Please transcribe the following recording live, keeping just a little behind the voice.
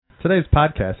Today's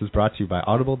podcast is brought to you by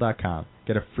Audible.com.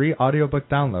 Get a free audiobook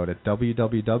download at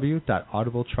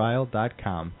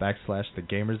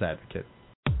www.audibletrial.com/thegamersadvocate.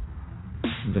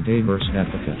 The Gamer's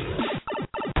Advocate.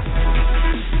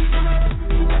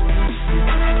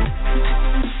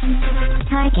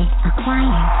 Target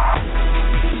acquired.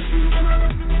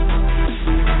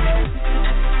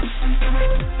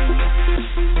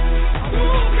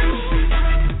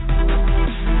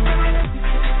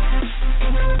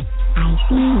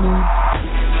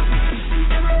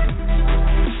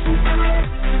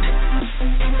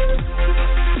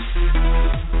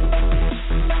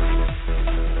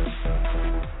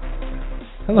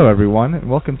 Hello everyone, and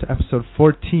welcome to episode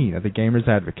 14 of The Gamer's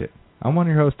Advocate. I'm one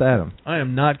of your hosts, Adam. I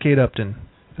am not Kate Upton.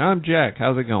 I'm Jack.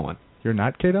 How's it going? You're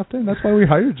not Kate Upton? That's why we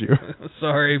hired you.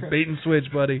 Sorry, bait and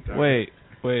switch, buddy. Wait,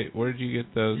 where did you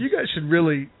get those? You guys should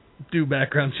really do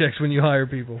background checks when you hire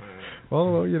people.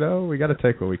 Well, you know, we got to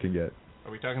take what we can get.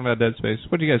 Are we talking about Dead Space?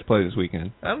 What did you guys play this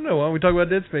weekend? I don't know. Why don't we talk about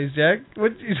Dead Space, Jack?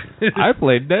 What? I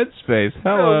played Dead Space.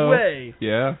 Hello. No way.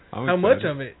 Yeah. How much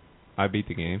of it? I beat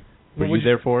the game. Were you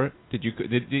there for it? Did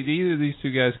either of these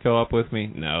two guys co-op with me?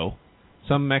 No.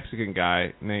 Some Mexican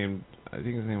guy named, I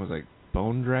think his name was like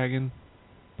Bone Dragon?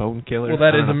 Bone Killer? Well,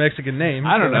 that is a Mexican name.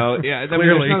 I don't know. Yeah,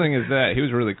 clearly. There's nothing as that. He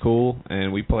was really cool,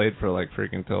 and we played for like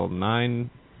freaking till 9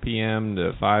 p.m.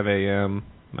 to 5 a.m.,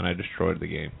 and I destroyed the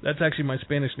game. That's actually my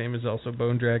Spanish name is also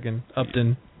Bone Dragon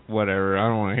Upton. Whatever. I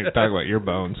don't want to talk about your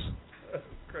bones.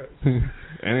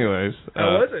 Anyways.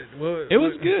 How was it? It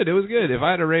was good. It was good. If I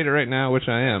had to rate it right now, which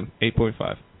I am,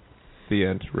 8.5. The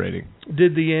end rating.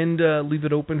 Did the end leave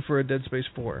it open for a Dead Space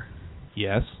 4?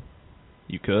 Yes.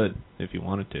 You could, if you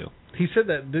wanted to. He said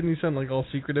that. Didn't he sound like all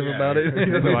secretive about it? He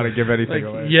doesn't want to give anything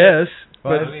away. Yes.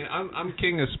 But I mean, I'm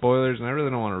king of spoilers, and I really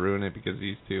don't want to ruin it because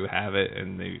these two have it,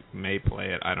 and they may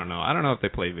play it. I don't know. I don't know if they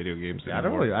play video games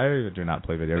anymore. I do not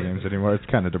play video games anymore. It's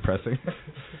kind of depressing.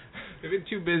 They've been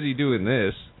too busy doing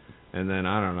this, and then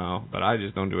I don't know. But I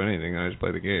just don't do anything. I just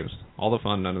play the games. All the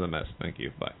fun, none of the mess. Thank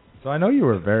you. Bye. So I know you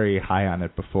were very high on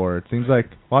it before. It seems like,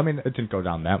 well, I mean, it didn't go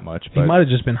down that much. But he might have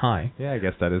just been high. Yeah, I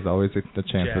guess that is always the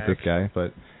chance Jack. with this guy.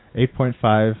 But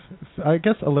 8.5, I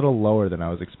guess a little lower than I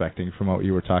was expecting from what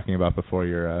you were talking about before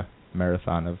your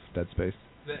marathon of Dead Space.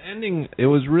 The ending, it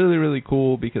was really, really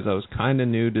cool because I was kind of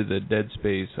new to the Dead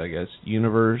Space, I guess,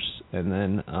 universe. And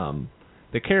then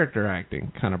the character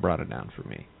acting kind of brought it down for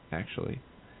me, actually.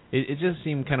 It just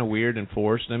seemed kind of weird and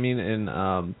forced. I mean, in,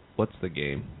 what's the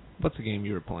game? What's the game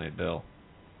you were playing, Bill?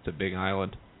 It's a big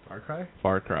island. Far Cry.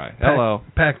 Hello.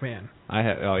 Pac-Man.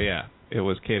 Oh, yeah. It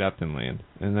was Kate Upton land.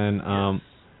 And then,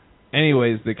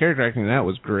 anyways, the character acting in that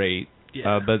was great.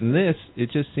 Yeah. But in this, it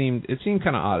seemed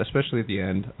kind of odd, especially at the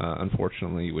end,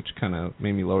 unfortunately, which kind of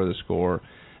made me lower the score.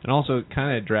 And also, it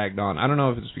kind of dragged on. I don't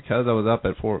know if it's because I was up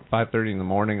at 5:30 in the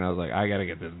morning and I was like, I got to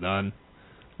get this done,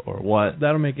 or what.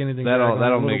 That'll make anything.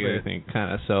 That'll make anything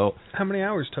kind of so. How many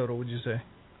hours total would you say?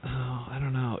 Oh, I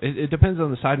don't know. It depends on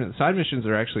the side. Side missions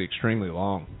are actually extremely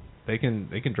long. They can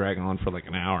drag on for like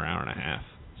an hour and a half.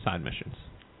 Side missions,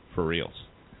 for reals.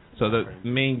 So the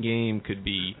main game could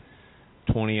be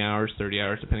 20 hours, 30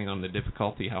 hours, depending on the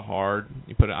difficulty, how hard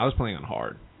you put it. I was playing on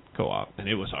hard co-op, and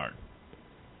it was hard.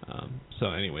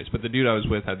 So, anyways, but the dude I was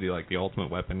with had the ultimate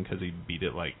weapon because he beat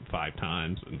it like 5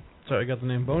 times. And so I got the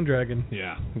name Bone Dragon.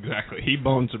 Yeah, exactly. He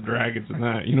boned some dragons in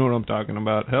that. You know what I'm talking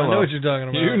about. Hello. I know what you're talking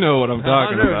about. You know what I'm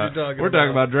talking about. What you're talking We're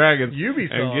talking about dragons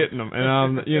Ubisoft. and getting them.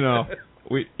 And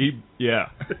yeah.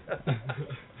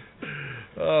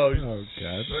 Oh God. Anyway,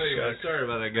 sorry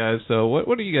about that, guys. So what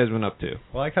have you guys been up to?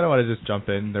 Well, I kind of want to just jump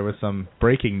in. There was some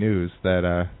breaking news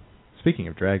that, speaking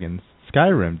of dragons,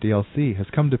 Skyrim DLC has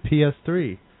come to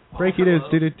PS3. Breaking news. I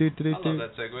love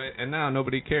that segue. And now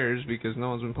nobody cares because no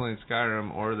one's been playing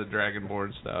Skyrim or the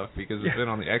Dragonborn stuff because it's been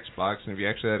on the Xbox, and if you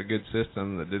actually had a good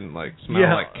system that didn't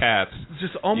smell like cats.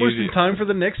 Just almost in time for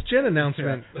the next gen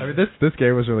announcement. I mean, this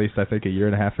game was released, I think, a year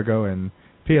and a half ago, and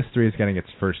PS3 is getting its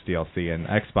first DLC, and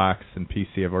Xbox and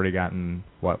PC have already gotten,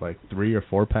 3 or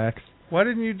 4 packs? Why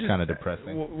didn't you just... Kind of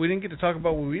depressing. We didn't get to talk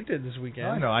about what we did this weekend.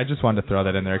 I know. I just wanted to throw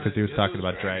that in there because he was talking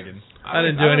about dragons. I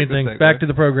didn't do anything. Back to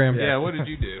the program. Yeah, what did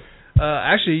you do?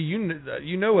 Actually,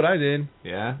 you know what I did.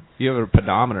 Yeah? You have a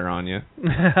pedometer on you.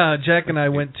 Jack and I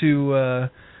went to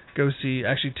go see,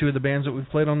 actually, 2 of the bands that we've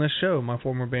played on this show. My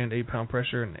former band, 8 Pound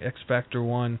Pressure, and X Factor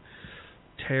 1.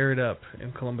 Tear it up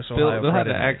in Columbus, Ohio. They'll have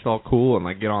to act all cool and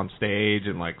get on stage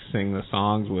and sing the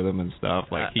songs with him and stuff.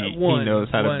 He knows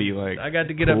how to be I got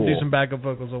to get up and do some backup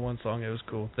vocals on one song. It was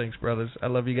cool. Thanks, brothers. I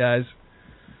love you guys.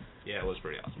 Yeah, it was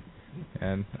pretty awesome.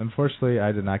 And unfortunately,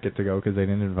 I did not get to go because they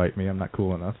didn't invite me. I'm not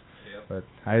cool enough. But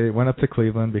I went up to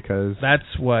Cleveland because...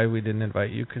 That's why we didn't invite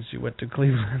you, because you went to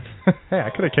Cleveland. Hey, I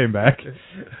could have came back.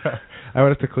 I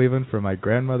went up to Cleveland for my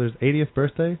grandmother's 80th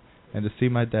birthday and to see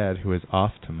my dad, who is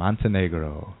off to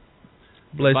Montenegro.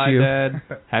 Bless Bye, you. Dad.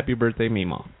 Happy birthday,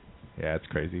 Mima. Yeah, it's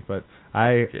crazy. But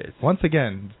I, once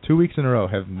again, 2 weeks in a row,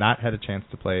 have not had a chance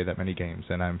to play that many games,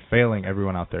 and I'm failing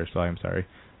everyone out there, so I'm sorry.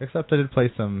 Except I did play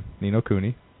some Ni no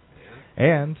Kuni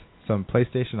and some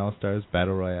PlayStation All-Stars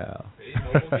Battle Royale.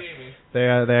 They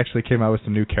actually came out with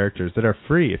some new characters that are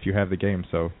free if you have the game,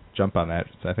 so jump on that.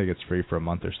 I think it's free for a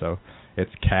month or so.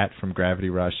 It's Cat from Gravity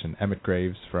Rush and Emmett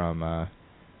Graves from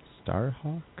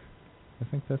Starhawk, I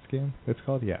think that's the game it's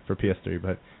called. Yeah, for PS3,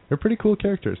 but they're pretty cool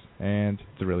characters, and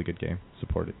it's a really good game.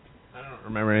 Support it. I don't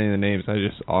remember any of the names.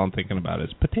 All I'm thinking about is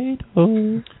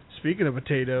potato. Speaking of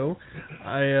potato,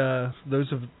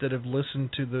 those that have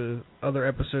listened to the other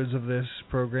episodes of this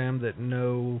program that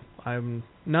know I'm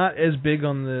not as big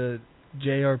on the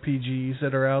JRPGs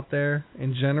that are out there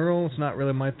in general. It's not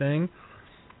really my thing,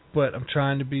 but I'm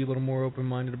trying to be a little more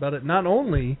open-minded about it. Not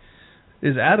only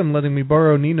is Adam letting me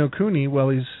borrow Ni no Kuni while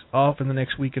he's off in the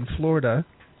next week in Florida,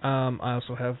 I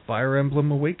also have Fire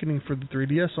Emblem Awakening for the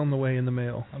 3DS on the way in the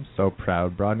mail. I'm so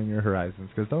proud, broadening your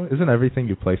horizons, because isn't everything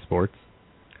you play sports?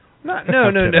 No.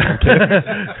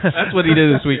 That's what he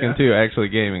did this weekend too. Actually,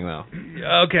 gaming though.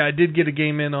 Okay, I did get a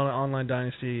game in on Online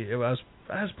Dynasty. I was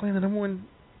playing the number one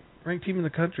ranked team in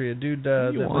the country. A dude.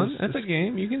 You won. That's a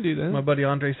game. You can do that. My buddy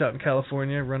Andre's out in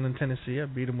California, running Tennessee. I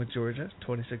beat him with Georgia,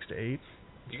 26-8.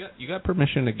 You got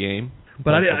permission to game.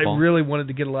 But I really wanted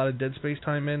to get a lot of Dead Space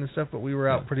time in and stuff, but we were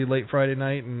out pretty late Friday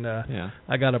night, and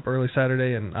I got up early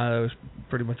Saturday, and I was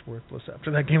pretty much worthless after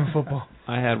that game of football.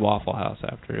 I had Waffle House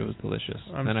after. It was delicious.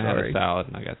 Then I had a salad,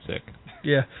 and I got sick.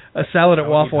 Yeah, a salad at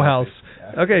Waffle House.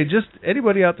 Okay, just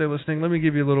anybody out there listening, let me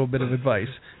give you a little bit of advice.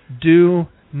 Do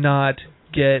not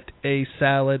get a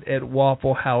salad at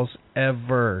Waffle House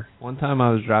ever. One time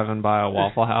I was driving by a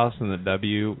Waffle House and the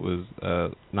W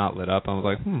was not lit up. I was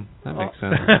like, that makes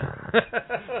sense.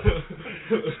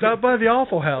 Stop by the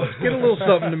Waffle House. Get a little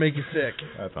something to make you sick.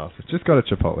 That's awesome. Just go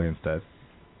to Chipotle instead.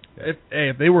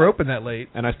 If they were open that late.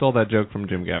 And I stole that joke from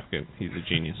Jim Gaffigan. He's a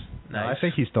genius. Nice. I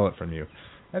think he stole it from you.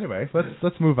 Anyway,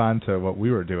 let's move on to what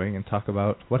we were doing and talk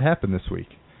about what happened this week.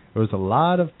 There was a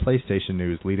lot of PlayStation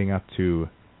news leading up to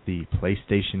the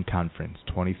PlayStation Conference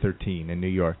 2013 in New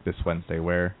York this Wednesday,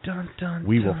 where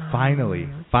we will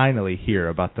finally hear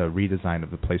about the redesign of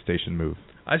the PlayStation Move.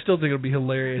 I still think it would be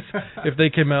hilarious if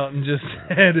they came out and just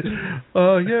said,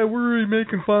 yeah, we're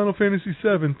remaking Final Fantasy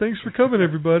VII. Thanks for coming,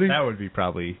 everybody. That would be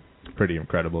probably pretty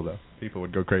incredible, though. People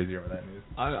would go crazy over that news.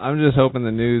 I'm just hoping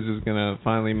the news is going to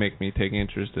finally make me take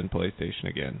interest in PlayStation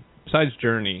again. Besides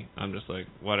Journey, I'm just like,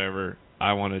 whatever.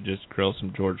 I want to just grill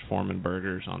some George Foreman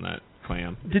burgers on that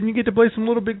clam. Didn't you get to play some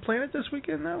Little Big Planet this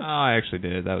weekend, though? Oh, I actually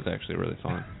did. That was actually really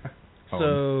fun.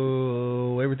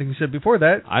 So everything you said before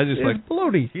that I just is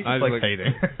baloney. He just likes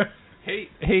hating.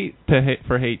 hate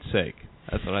for hate's sake.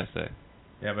 That's what I say.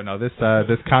 Yeah, but no, this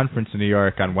conference in New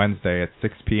York on Wednesday at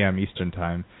 6 p.m. Eastern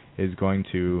Time is going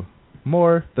to,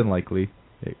 more than likely,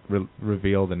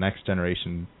 reveal the next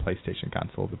generation PlayStation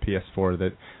console, the PS4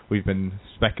 that we've been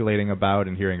speculating about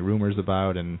and hearing rumors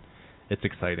about, and it's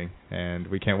exciting, and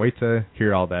we can't wait to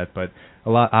hear all that. But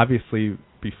obviously,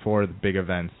 before the big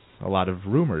events, a lot of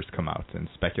rumors come out and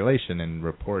speculation and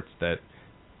reports that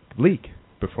leak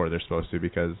before they're supposed to,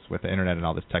 because with the internet and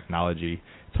all this technology,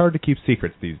 it's hard to keep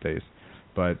secrets these days.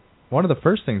 But one of the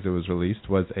first things that was released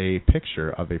was a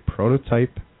picture of a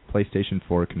prototype PlayStation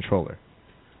 4 controller.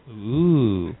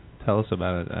 Ooh, tell us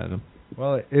about it, Adam.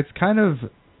 Well, it's kind of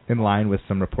in line with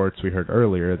some reports we heard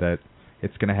earlier that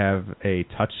it's going to have a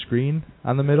touch screen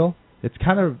on the middle. It's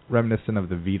kind of reminiscent of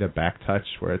the Vita back touch,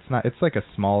 where it's like a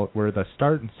small, where the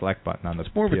start and select button on the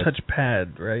It's more of a touch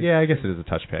pad, right? Yeah, I guess it is a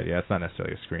touchpad. Yeah, it's not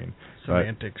necessarily a screen.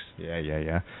 Semantics. But,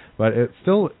 yeah. But it's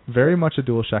still very much a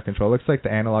DualShock controller. It looks like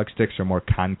the analog sticks are more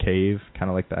concave, kind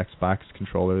of like the Xbox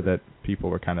controller that people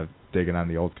were kind of digging on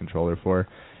the old controller for.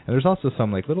 And there's also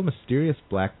some like little mysterious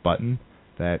black button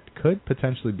that could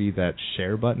potentially be that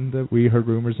share button that we heard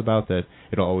rumors about, that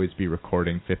it'll always be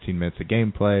recording 15 minutes of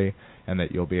gameplay and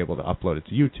that you'll be able to upload it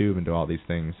to YouTube and do all these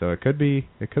things. So it could be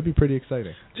pretty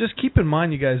exciting. Just keep in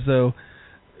mind, you guys, though,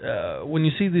 when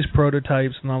you see these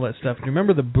prototypes and all that stuff, do you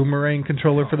remember the Boomerang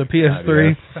controller for the PS3?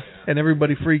 God, yes. And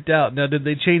everybody freaked out. Now, did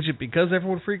they change it because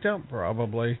everyone freaked out?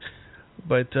 Probably.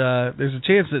 But there's a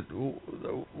chance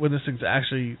that when this thing's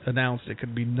actually announced, it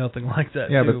could be nothing like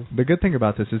that. Yeah, too. but the good thing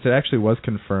about this is it actually was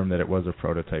confirmed that it was a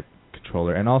prototype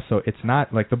controller. And also, it's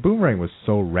not, like, the Boomerang was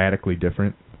so radically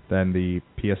different than the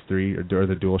PS3 or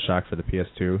the DualShock for the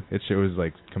PS2. It was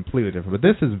like completely different. But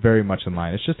this is very much in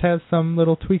line. It just has some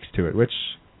little tweaks to it, which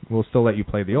will still let you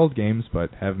play the old games,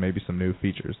 but have maybe some new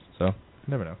features. So, you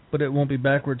never know. But it won't be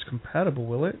backwards compatible,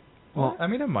 will it? Well, I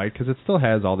mean, it might, because it still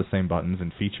has all the same buttons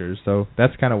and features. So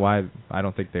that's kind of why I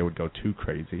don't think they would go too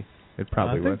crazy. It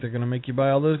probably would. I think they're going to make you buy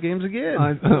all those games again.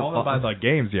 All buy the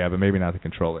games, yeah, but maybe not the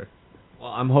controller. Well,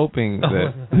 I'm hoping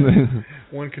that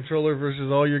one controller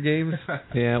versus all your games.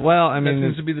 Yeah, well, I mean, that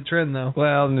seems to be the trend, though.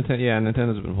 Well,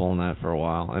 Nintendo's been pulling that for a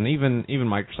while, and even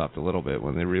Microsoft a little bit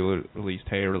when they released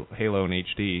Halo in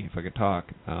HD. If I could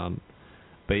talk,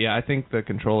 but yeah, I think the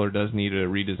controller does need a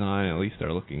redesign. At least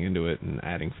they're looking into it and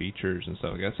adding features and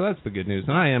stuff like that. So that's the good news,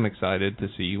 and I am excited to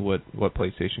see what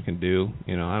PlayStation can do.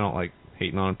 You know, I don't like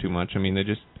hating on them too much. I mean, they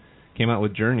just came out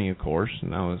with Journey, of course,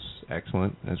 and that was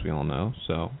excellent, as we all know.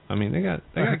 So, I mean, they got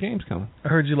games coming. I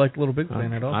heard you liked Little Big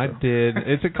Planet also. I did.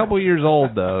 It's a couple years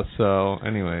old, though, so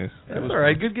anyways. That's all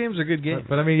right. Good games are good games.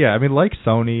 But I mean, yeah, like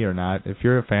Sony or not, if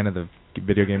you're a fan of the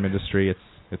video game industry,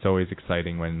 it's always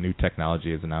exciting when new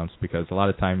technology is announced, because a lot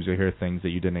of times you hear things that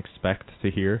you didn't expect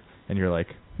to hear, and you're like,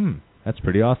 that's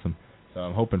pretty awesome. So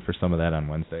I'm hoping for some of that on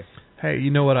Wednesday. Hey,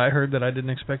 you know what I heard that I didn't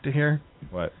expect to hear?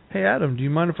 What? Hey, Adam, do you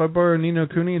mind if I borrow Ni no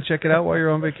Kuni and check it out while you're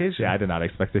on vacation? Yeah, I did not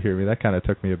expect to hear me. That kind of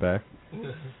took me aback.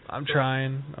 I'm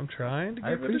trying to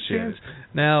give it a chance.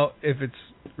 It. Now, if it's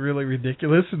really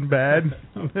ridiculous and bad,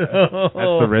 that's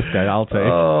the risk I'll take.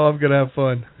 Oh, I'm going to have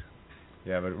fun.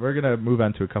 Yeah, but we're going to move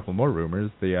on to a couple more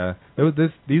rumors. These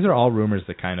are all rumors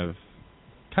that kind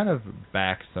of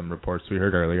back some reports we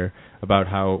heard earlier about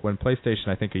how when PlayStation,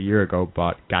 I think a year ago,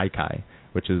 bought Gaikai,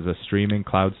 which is a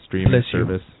cloud streaming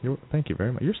service. Thank you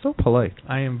very much. You're so polite.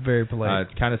 I am very polite.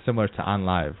 It's kind of similar to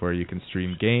OnLive, where you can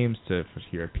stream games to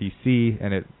your PC,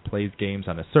 and it plays games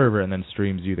on a server and then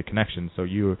streams you the connection, so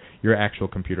your actual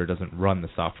computer doesn't run the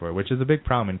software, which is a big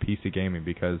problem in PC gaming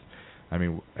because, I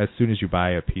mean, as soon as you buy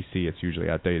a PC, it's usually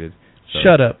outdated. So.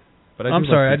 Shut up. But I'm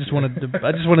sorry. I just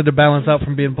wanted to balance out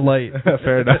from being polite.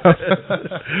 Fair enough.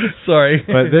 Sorry.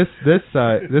 But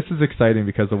this is exciting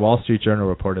because the Wall Street Journal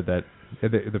reported that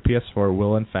the PS4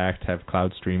 will in fact have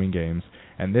cloud streaming games,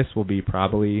 and this will be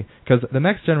probably because the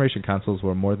next generation consoles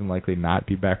will more than likely not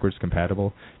be backwards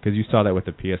compatible, because you saw that with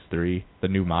the PS3, the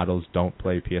new models don't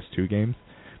play PS2 games.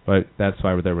 But that's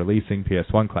why they're releasing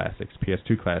PS1 classics,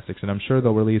 PS2 classics, and I'm sure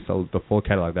they'll release the full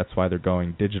catalog. That's why they're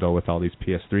going digital with all these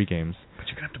PS3 games. But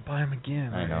you're going to have to buy them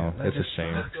again. I know. It's a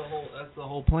shame. That's the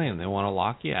whole plan. They want to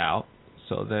lock you out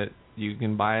so that you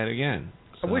can buy it again.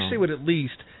 So, I wish they would at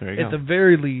least, at the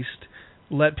very least,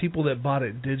 let people that bought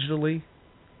it digitally,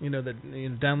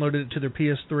 downloaded it to their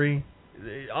PS3,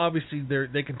 obviously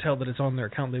they can tell that it's on their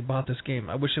account. They bought this game.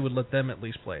 I wish they would let them at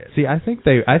least play it. See, I think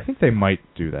they might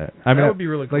do that. I mean, that would be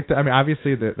really cool.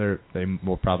 Obviously they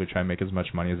will probably try and make as much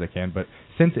money as they can, but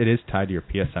since it is tied to your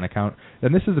PSN account,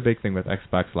 and this is the big thing with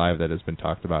Xbox Live that has been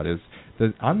talked about, is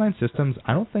the online systems.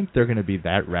 I don't think they're going to be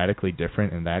that radically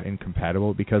different and that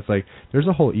incompatible, because there's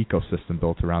a whole ecosystem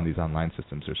built around these online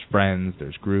systems. There's friends,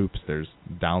 there's groups, there's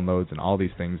downloads, and all these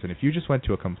things. And if you just went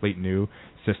to a complete new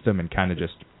system and kind of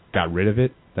just got rid of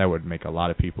it, that would make a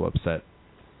lot of people upset.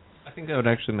 I think that would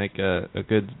actually make a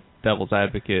good devil's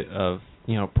advocate of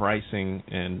pricing,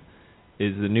 and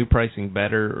is the new pricing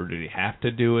better, or do you have to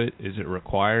do it? Is it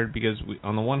required? Because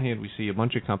on the one hand we see a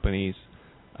bunch of companies,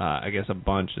 I guess a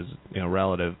bunch is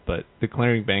relative, but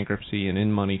declaring bankruptcy and in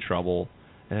money trouble,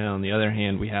 and on the other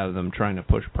hand we have them trying to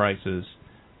push prices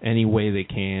any way they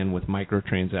can with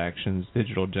microtransactions,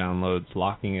 digital downloads,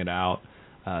 locking it out,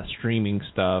 streaming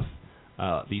stuff.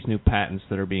 These new patents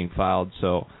that are being filed.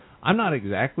 So I'm not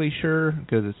exactly sure,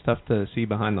 because it's tough to see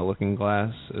behind the looking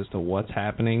glass as to what's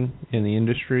happening in the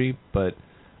industry, but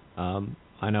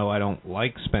I know I don't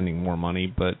like spending more money,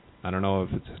 but I don't know if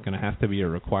it's going to have to be a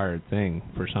required thing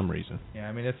for some reason. Yeah,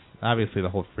 I mean, it's obviously the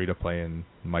whole free-to-play and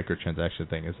microtransaction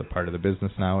thing is a part of the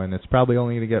business now, and it's probably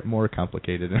only going to get more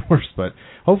complicated and worse, but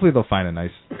hopefully they'll find a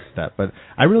nice step. But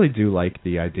I really do like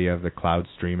the idea of the cloud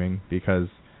streaming, because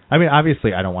I mean,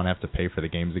 obviously, I don't want to have to pay for the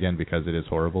games again because it is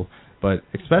horrible, but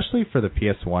especially for the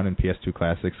PS1 and PS2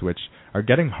 classics, which are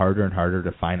getting harder and harder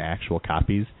to find actual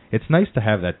copies, it's nice to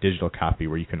have that digital copy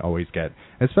where you can always get,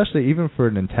 especially even for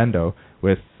Nintendo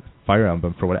with Fire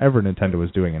Emblem, for whatever Nintendo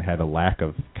was doing and had a lack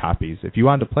of copies. If you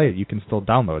wanted to play it, you can still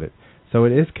download it. So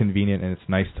it is convenient, and it's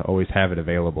nice to always have it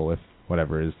available if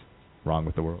whatever is wrong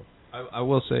with the world. I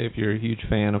will say, if you're a huge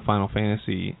fan of Final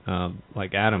Fantasy,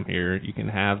 like Adam here, you can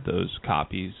have those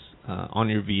copies on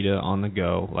your Vita on the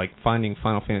go. Like, finding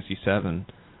Final Fantasy VII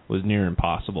was near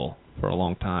impossible for a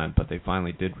long time, but they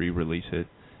finally did re-release it,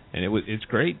 And it's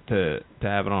great to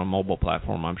have it on a mobile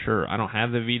platform, I'm sure. I don't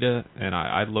have the Vita, and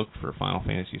I looked for Final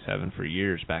Fantasy VII for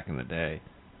years back in the day.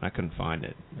 I couldn't find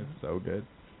it. It's so good.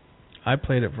 I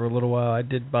played it for a little while. I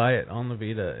did buy it on the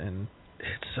Vita, and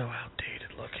it's so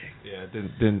outdated looking. Yeah,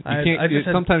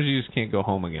 sometimes you just can't go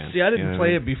home again. See, I didn't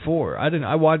play it before. I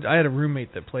had a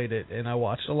roommate that played it, and I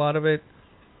watched a lot of it.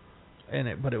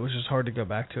 But it was just hard to go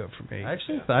back to it for me. I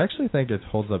actually think it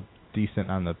holds up decent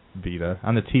on the Vita.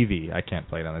 On the TV, I can't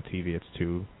play it on the TV. It's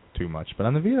too much. But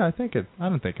on the Vita, I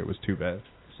don't think it was too bad.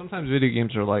 Sometimes video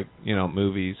games are like,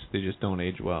 movies. They just don't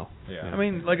age well. Yeah. I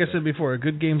mean, like I said before, a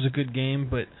good game's a good game,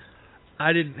 but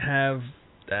I didn't have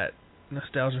that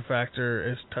nostalgia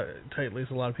factor as tightly as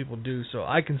a lot of people do, so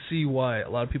I can see why a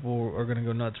lot of people are going to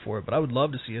go nuts for it, but I would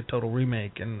love to see a total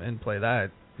remake and play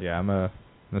that. Yeah,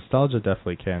 nostalgia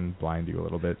definitely can blind you a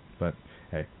little bit, but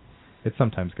hey, it's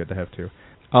sometimes good to have two.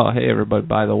 Oh, hey, everybody,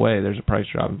 by the way, there's a price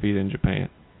drop in Vita in Japan,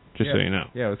 so you know.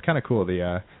 Yeah, it was kind of cool.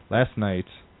 The last night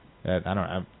at,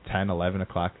 10, 11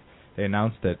 o'clock, they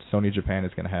announced that Sony Japan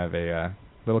is going to have a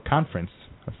little conference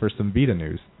for some Vita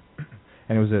news.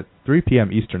 And it was at 3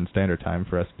 p.m. Eastern Standard Time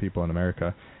for us people in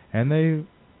America. And they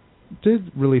did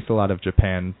release a lot of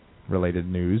Japan-related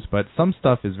news, but some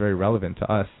stuff is very relevant to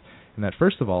us. And that,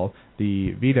 first of all,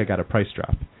 the Vita got a price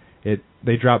drop.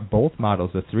 They dropped both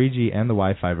models, the 3G and the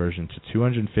Wi-Fi version, to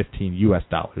 $215 US,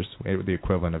 the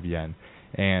equivalent of yen.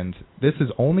 And this is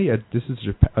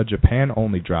a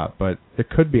Japan-only drop, but it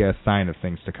could be a sign of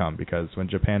things to come, because when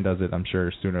Japan does it, I'm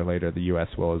sure sooner or later the US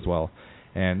will as well.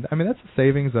 And, I mean, that's a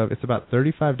savings of, it's about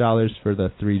 $35 for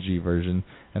the 3G version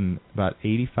and about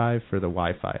 $85 for the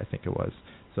Wi-Fi, I think it was.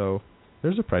 So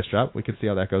there's a price drop. We can see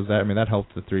how that goes. That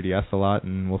helped the 3DS a lot,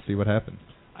 and we'll see what happens.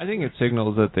 I think it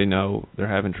signals that they know they're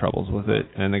having troubles with it,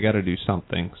 and they got to do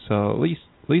something. So at least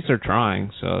they're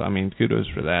trying. So, I mean, kudos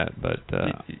for that. But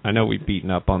I know we've beaten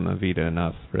up on the Vita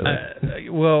enough, really.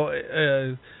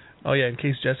 Oh, yeah, in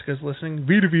case Jessica's listening,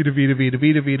 Vita, Vita, Vita, Vita,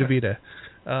 Vita, Vita, Vita.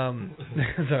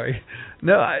 Sorry.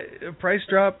 No, price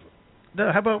drop.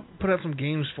 No, how about put out some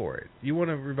games for it? You want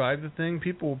to revive the thing?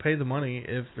 People will pay the money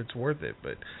if it's worth it.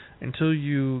 But until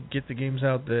you get the games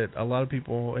out that a lot of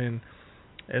people, and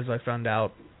as I found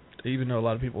out, even though a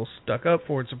lot of people stuck up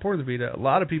for it, support the Vita, a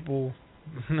lot of people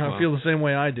feel the same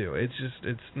way I do. It's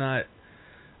not.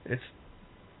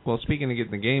 Well, speaking of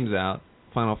getting the games out,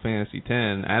 Final Fantasy X,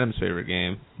 Adam's favorite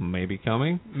game, may be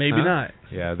coming. Maybe not.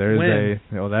 Yeah, there's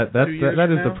that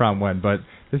is the problem when, but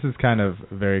this is kind of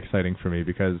very exciting for me,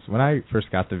 because when I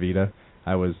first got the Vita,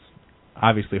 I was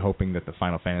obviously hoping that the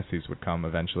Final Fantasies would come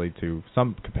eventually to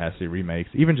some capacity, remakes,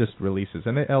 even just releases,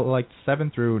 and like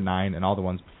 7 through 9 and all the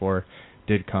ones before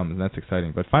did come, and that's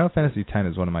exciting. But Final Fantasy X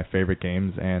is one of my favorite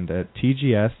games, and at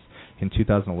TGS in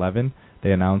 2011,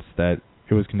 they announced that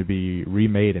it was going to be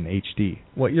remade in HD.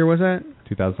 What year was that?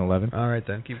 2011. All right,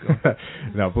 then. Keep going.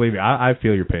 No, believe me, I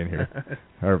feel your pain here.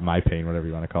 Or my pain, whatever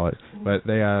you want to call it. But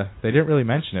they didn't really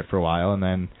mention it for a while, and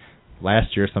then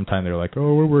last year sometime they were like,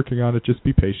 oh, we're working on it, just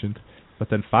be patient. But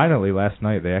then finally, last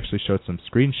night, they actually showed some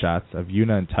screenshots of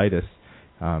Yuna and Titus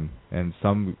and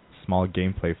some small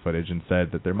gameplay footage, and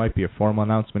said that there might be a formal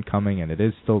announcement coming, and it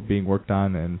is still being worked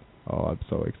on, and I'm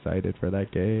so excited for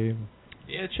that game.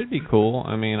 Yeah, it should be cool.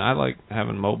 I mean, I like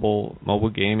having mobile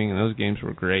gaming, and those games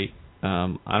were great.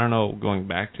 I don't know, going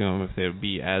back to them, if they would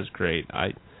be as great.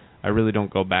 I really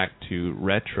don't go back to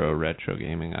retro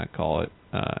gaming, I call it,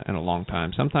 in a long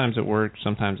time. Sometimes it works,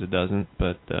 sometimes it doesn't,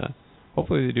 but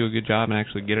hopefully they do a good job and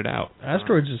actually get it out.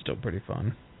 Asteroids is still pretty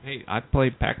fun. Hey, I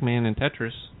played Pac-Man and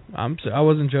Tetris. I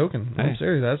wasn't joking. Hey. I'm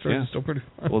serious. Asteroids is still pretty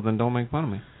fun. Well, then don't make fun of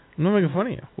me. I'm not making fun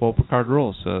of you. Well, Picard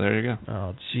rules, so there you go.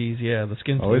 Oh, jeez, yeah, the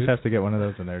skin Always suit. have to get one of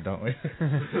those in there, don't we?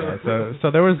 Yeah, so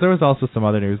there was also some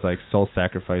other news, like Soul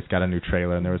Sacrifice got a new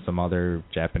trailer, and there was some other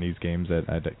Japanese games that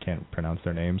I can't pronounce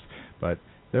their names, but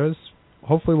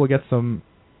hopefully we'll get some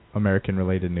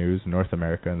American-related news, North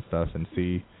America and stuff, and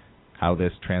see how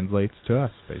this translates to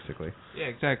us, basically. Yeah,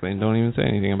 exactly, and don't even say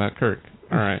anything about Kirk.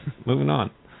 All right, moving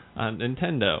on.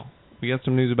 Nintendo, we got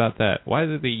some news about that. Why is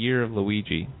it the year of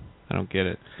Luigi? I don't get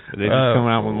it. Are they just coming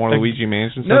out with more Luigi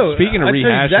Mansion stuff? No, speaking of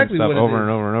rehashing exactly stuff over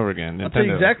and over and over again, Nintendo. I'll tell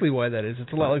you exactly why that is.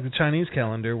 It's a lot like the Chinese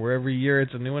calendar, where every year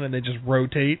it's a new one, and they just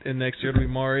rotate, and next year it'll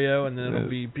be Mario, and then it'll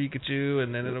be Pikachu,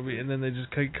 and then they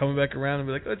just keep coming back around and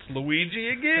be like, oh, it's Luigi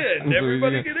again.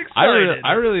 Everybody get excited.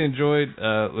 I really enjoyed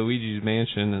Luigi's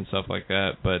Mansion and stuff like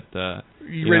that, but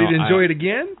you ready to enjoy it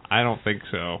again? I don't think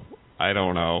so. I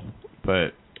don't know,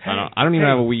 but I don't even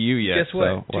have a Wii U yet. Guess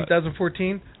what? So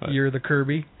 2014, you're the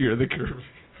Kirby. You're the Kirby.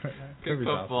 Good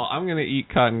football. I'm going to eat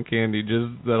cotton candy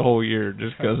just that whole year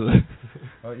just because of that.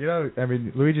 Well, I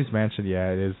mean, Luigi's Mansion, yeah,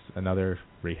 it is another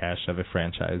rehash of a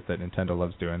franchise that Nintendo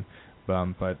loves doing.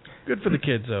 But good for the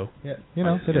kids, though. Yeah, it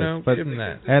is. But give them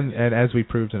that. And as we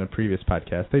proved in a previous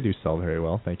podcast, they do sell very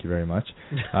well. Thank you very much.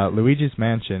 Luigi's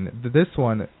Mansion. This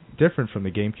one, different from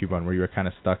the GameCube one, where you were kind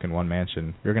of stuck in one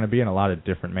mansion. You're going to be in a lot of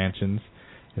different mansions,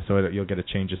 so you'll get a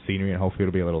change of scenery, and hopefully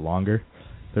it'll be a little longer.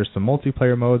 There's some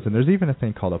multiplayer modes, and there's even a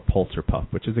thing called a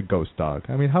Polterpup, which is a ghost dog.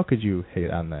 I mean, how could you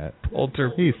hate on that?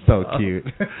 Polterpup. He's so cute.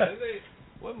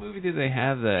 What movie did they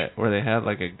have where they had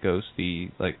like a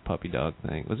ghosty like puppy dog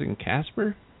thing? Was it in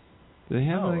Casper? Did they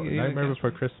have Nightmare Before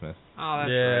Christmas. Oh, that's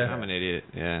yeah. right. I'm an idiot.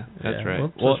 Yeah, that's right.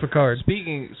 Well, for cards.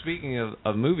 Speaking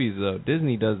of movies though,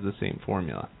 Disney does the same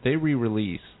formula. They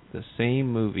re-release the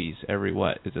same movies every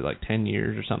is it like 10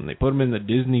 years or something? They put them in the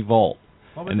Disney vault.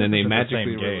 And then they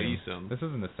magically release them. This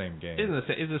isn't the same game.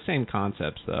 It's the same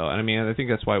concepts, though. And I mean, I think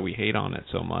that's why we hate on it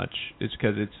so much. It's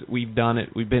because we've done it,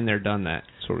 we've been there, done that,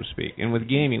 so to speak. And with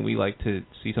gaming, we like to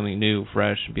see something new,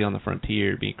 fresh, be on the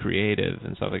frontier, be creative,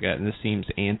 and stuff like that. And this seems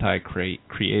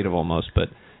anti-creative almost, but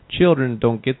children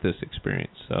don't get this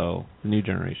experience. So the new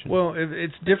generation. Well,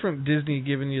 it's different. Disney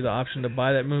giving you the option to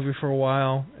buy that movie for a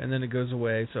while, and then it goes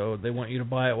away. So they want you to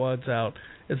buy it while it's out.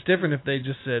 It's different if they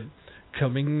just said,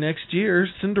 coming next year,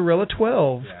 Cinderella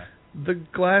 12. Yeah. The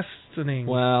glass thing.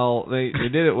 Well, they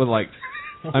did it with like,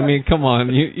 I mean, come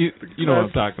on, you know what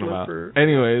I'm talking slipper. about.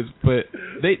 Anyways, but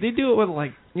they do it with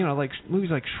like like movies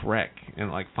like Shrek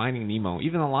and like Finding Nemo,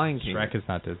 even The Lion King. Shrek is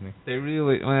not Disney. They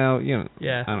really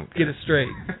Yeah. I don't care. Get it straight.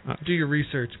 Do your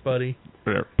research, buddy.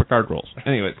 Whatever. Picard rules.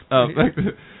 Anyways,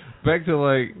 back to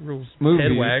like Rules. movies.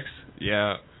 Head wax.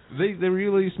 Yeah. They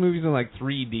release movies in like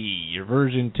 3D or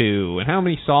version 2. And how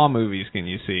many Saw movies can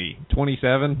you see?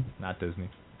 27? Not Disney.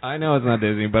 I know it's not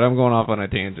Disney, but I'm going off on a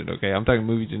tangent, okay? I'm talking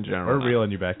movies in general. We're reeling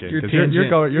you back in. Your 'cause tangent, you're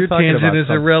talking tangent about is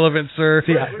irrelevant, sir.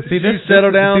 See, you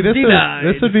settle down.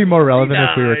 This would be more relevant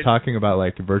if we were Denied. talking about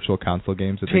like virtual console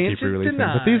games that they keep Tangent re-releasing.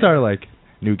 denied. But these are like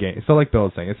new games. So like Bill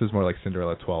was saying, this is more like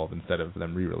Cinderella 12 instead of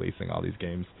them re-releasing all these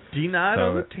games. Denied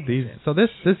on the tangent.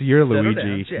 This year Settle Luigi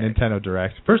down, Jack. Nintendo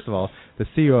Direct. First of all, the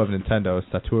CEO of Nintendo,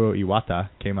 Satoru Iwata,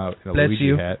 came out in a Bless Luigi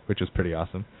you. hat, which was pretty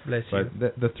awesome. Bless you.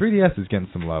 But the 3DS is getting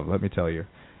some love, let me tell you.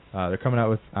 They're coming out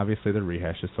with, obviously, their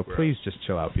rehashes, so please just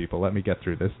chill out, people. Let me get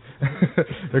through this.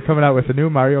 They're coming out with a new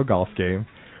Mario Golf game,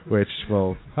 which,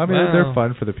 well, I mean, they're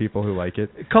fun for the people who like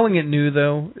it. Calling it new,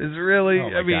 though, is really, Oh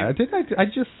my God. I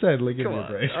just said, give me come a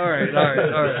on. break. All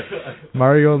right.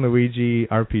 Mario and Luigi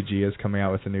RPG is coming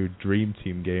out with a new Dream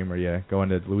Team game where you go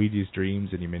into Luigi's dreams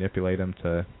and you manipulate him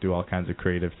to do all kinds of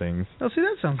creative things. Oh, see,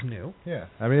 that sounds new. Yeah,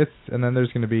 I mean and then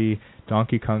there's going to be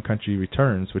Donkey Kong Country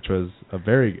Returns, which was a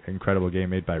very incredible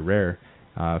game made by Rare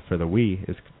for the Wii.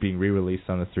 It's being re-released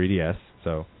on the 3DS,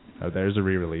 so there's a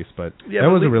re-release, but that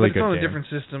was a really good game. It's on a different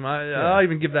system. I'll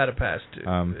even give that a pass too.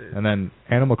 And then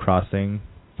Animal Crossing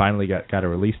finally got a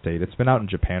release date. It's been out in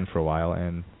Japan for a while,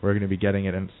 and we're going to be getting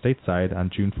it in stateside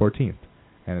on June 14th,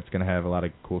 and it's going to have a lot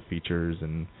of cool features,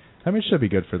 and I mean, it should be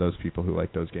good for those people who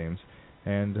like those games.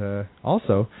 And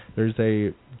also, there's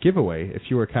a giveaway if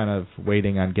you were kind of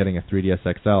waiting on getting a 3DS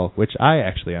XL, which I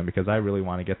actually am because I really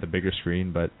want to get the bigger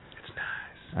screen, but it's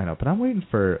nice. I know, but I'm waiting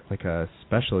for like a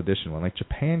special edition one. Like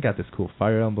Japan got this cool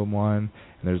Fire Emblem one,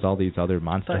 and there's all these other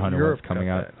Monster Hunter Europe ones coming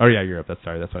got out. that. Oh yeah, Europe. That's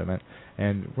what I meant.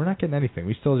 And we're not getting anything.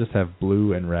 We still just have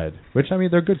blue and red, which I mean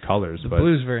they're good colors. The but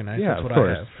blue's very nice. yeah, That's what of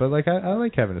course. I have. But like I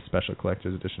like having a special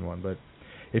collector's edition one. But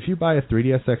if you buy a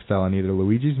 3DS XL on either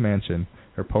Luigi's Mansion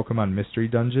or Pokemon Mystery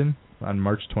Dungeon on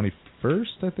March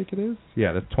 21st, I think it is.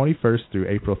 Yeah, the 21st through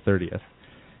April 30th,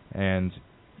 and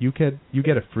you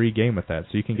get a free game with that.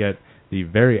 So you can get the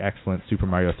very excellent Super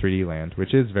Mario 3D Land,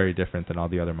 which is very different than all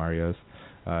the other Marios.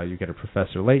 You get a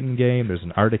Professor Layton game. There's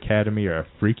an Art Academy or a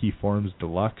Freaky Forms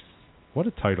Deluxe. What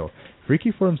a title!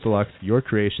 Freaky Forms Deluxe, Your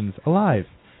Creations Alive.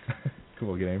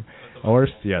 Cool game. Or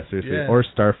yeah, seriously. Yeah. Or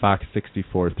Star Fox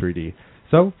 64 3D.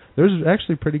 So there's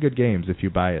actually pretty good games if you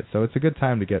buy it. So it's a good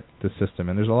time to get the system,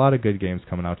 and there's a lot of good games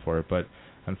coming out for it. But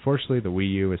unfortunately, the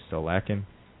Wii U is still lacking.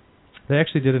 They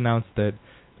actually did announce that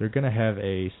they're going to have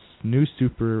a new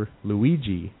Super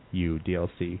Luigi U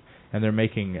DLC, and they're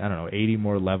making 80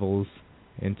 more levels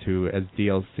into as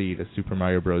DLC to Super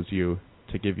Mario Bros. U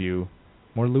to give you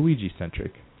more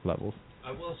Luigi-centric levels.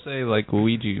 I will say, like,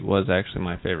 Luigi was actually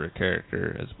my favorite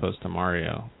character as opposed to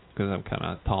Mario, because I'm kind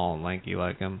of tall and lanky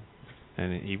like him.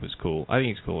 And he was cool. I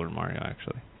think he's cooler than Mario,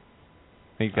 actually.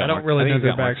 I don't really know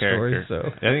their backstory, so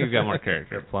I think he's got more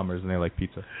character. They're plumbers and they like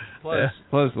pizza.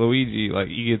 Plus, Luigi, like,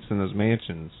 he gets in those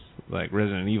mansions, like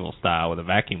Resident Evil style, with a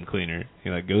vacuum cleaner. He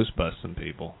like ghost busts some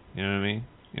people. You know what I mean?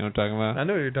 You know what I'm talking about? I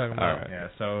know what you're talking about. All right. Yeah.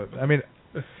 So I mean,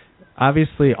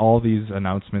 obviously all these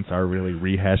announcements are really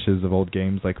rehashes of old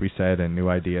games, like we said, and new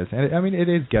ideas. And I mean, it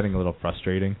is getting a little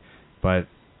frustrating, but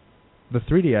the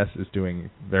 3DS is doing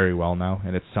very well now,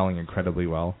 and it's selling incredibly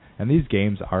well. And these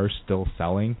games are still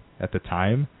selling at the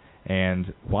time,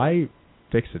 and why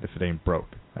fix it if it ain't broke?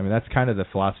 I mean, that's kind of the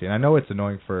philosophy. And I know it's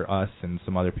annoying for us and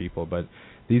some other people, but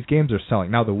these games are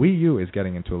selling. Now, the Wii U is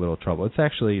getting into a little trouble. It's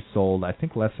actually sold, I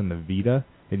think, less than the Vita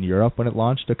in Europe when it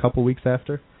launched a couple weeks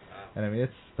after. And I mean,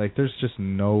 it's like there's just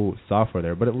no software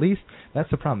there. But at least that's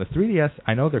the problem. The 3DS,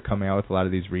 I know they're coming out with a lot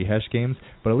of these rehash games,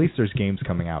 but at least there's games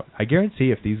coming out. I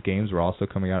guarantee if these games were also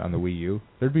coming out on the Wii U,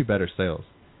 there'd be better sales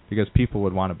because people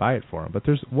would want to buy it for them. But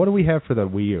what do we have for the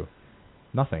Wii U?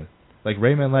 Nothing. Like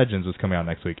Rayman Legends was coming out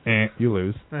next week. You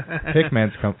lose.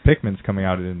 Pikmin's coming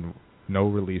out in no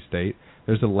release date.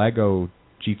 There's a Lego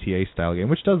GTA style game,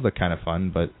 which does look kind of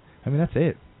fun, but I mean that's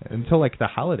it. Until like the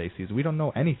holiday season, we don't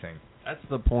know anything. That's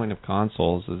the point of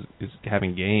consoles is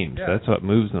having games. Yeah. That's what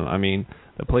moves them. I mean,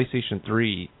 the PlayStation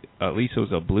 3, at least it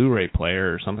was a Blu-ray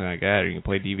player or something like that, or you can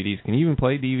play DVDs. Can you even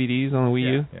play DVDs on the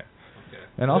Wii U? Yeah. Okay.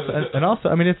 And also,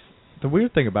 I mean, it's the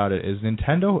weird thing about it is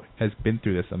Nintendo has been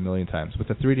through this a million times. With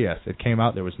the 3DS, it came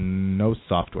out, there was no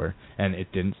software, and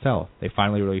it didn't sell. They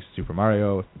finally released Super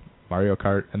Mario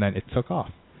Kart, and then it took off.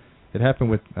 It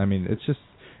happened with, I mean, it's just,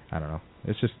 I don't know.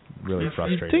 It's just really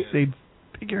frustrating. You'd think they'd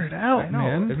figure it out,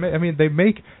 man. I mean, they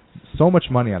make so much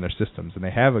money on their systems, and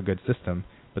they have a good system,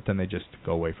 but then they just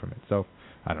go away from it. So,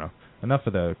 I don't know. Enough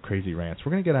of the crazy rants.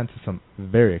 We're going to get on to some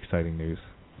very exciting news.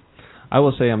 I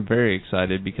will say I'm very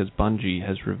excited because Bungie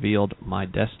has revealed my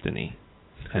destiny.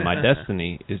 And my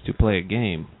destiny is to play a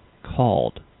game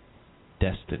called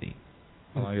Destiny.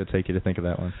 How long did it take you to think of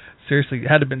that one? Seriously, it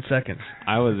had to have been seconds.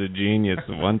 I was a genius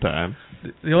at one time.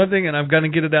 The only thing, and I'm going to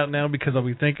get it out now because I'll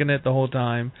be thinking it the whole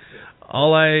time,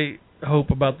 all I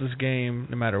hope about this game,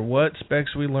 no matter what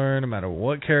specs we learn, no matter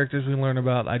what characters we learn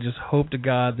about, I just hope to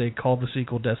God they call the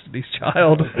sequel Destiny's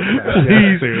Child.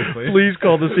 Please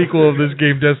call the sequel of this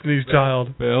game Destiny's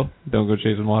Child. Bill, don't go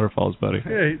chasing waterfalls, buddy.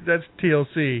 Hey, that's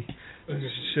TLC.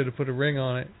 Should have put a ring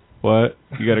on it. What?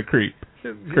 You got a creep.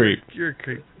 Creep. You're a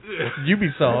creep.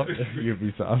 Ubisoft.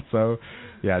 Ubisoft. So,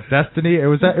 yeah, Destiny. It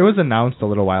was announced a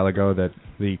little while ago that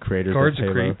the creators Card's of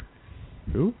Halo. a creep.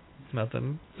 Who?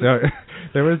 Nothing. So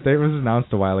it was announced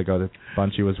a while ago that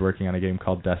Bungie was working on a game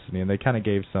called Destiny, and they kind of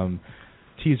gave some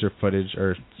teaser footage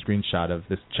or screenshot of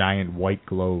this giant white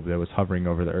globe that was hovering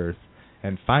over the Earth.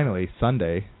 And finally,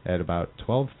 Sunday at about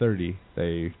 12:30,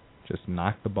 they just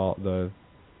knocked the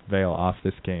veil off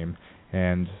this game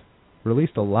and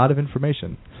released a lot of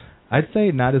information. I'd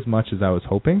say not as much as I was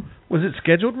hoping. Was it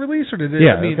scheduled release or did it?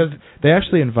 Yeah, because they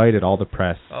actually invited all the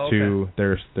press okay. to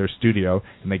their studio,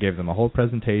 and they gave them a whole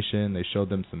presentation. They showed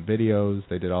them some videos.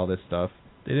 They did all this stuff.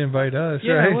 They didn't invite us.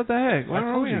 Yeah, right? what the heck? Why I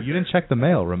don't told we? you didn't check the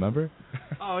mail, remember?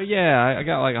 Oh yeah, I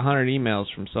got like 100 emails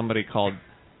from somebody called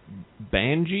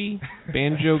Banjo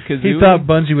Kazooie. He thought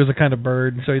Bungie was a kind of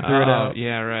bird, so he threw it out.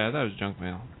 Yeah, right. That was junk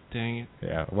mail. Dang it.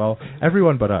 Yeah, well,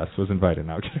 everyone but us was invited.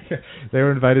 Now they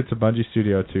were invited to Bungie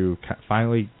Studio to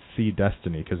finally see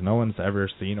Destiny because no one's ever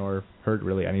seen or heard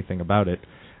really anything about it.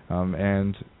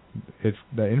 And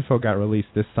the info got released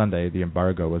this Sunday. The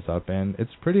embargo was up, and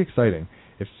it's pretty exciting.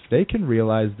 If they can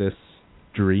realize this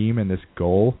dream and this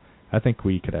goal, I think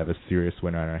we could have a serious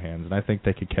winner on our hands, and I think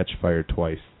they could catch fire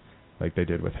twice, like they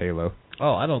did with Halo.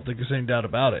 Oh, I don't think there's any doubt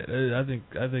about it. I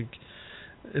think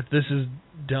if this is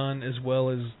done as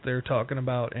well as they're talking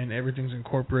about and everything's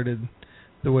incorporated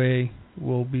the way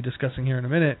we'll be discussing here in a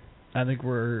minute, I think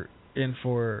we're in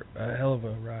for a hell of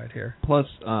a ride here. Plus,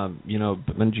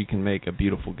 Bungie can make a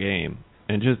beautiful game,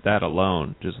 and just that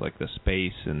alone, just like the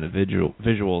space and the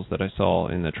visuals that I saw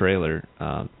in the trailer,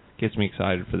 gets me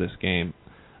excited for this game.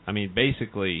 I mean,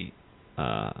 basically,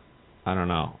 I don't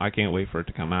know. I can't wait for it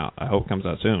to come out. I hope it comes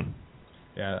out soon.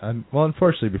 Yeah, well,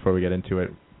 unfortunately, before we get into it,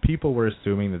 people were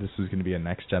assuming that this was going to be a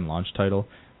next-gen launch title,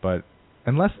 but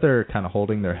unless they're kind of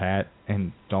holding their hat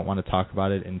and don't want to talk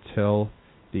about it until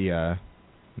the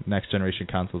next-generation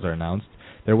consoles are announced,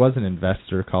 there was an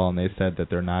investor call, and they said that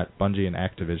they're not, Bungie and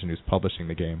Activision, who's publishing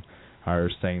the game, are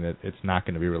saying that it's not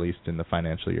going to be released in the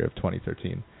financial year of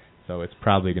 2013. So it's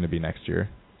probably going to be next year,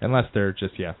 unless they're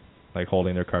just, like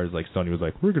holding their cards like Sony was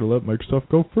like, we're going to let Microsoft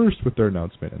go first with their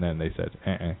announcement, and then they said,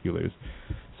 you lose.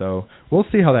 So we'll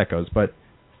see how that goes, but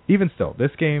even still,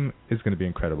 this game is going to be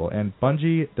incredible. And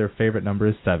Bungie, their favorite number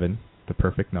is 7, the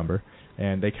perfect number,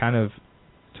 and they kind of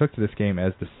took to this game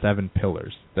as the 7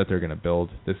 pillars that they're going to build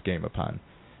this game upon.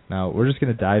 Now, we're just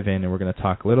going to dive in, and we're going to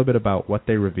talk a little bit about what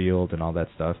they revealed and all that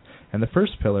stuff. And the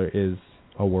first pillar is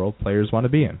a world players want to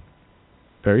be in.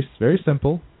 Very, very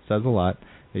simple, says a lot.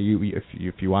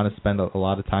 If you want to spend a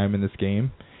lot of time in this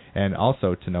game, and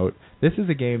also to note, this is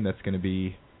a game that's going to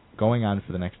be going on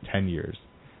for the next 10 years.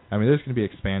 I mean, there's going to be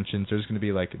expansions, there's going to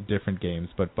be like different games,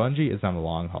 but Bungie is on the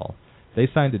long haul. They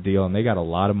signed a deal and they got a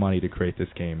lot of money to create this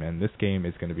game, and this game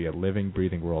is going to be a living,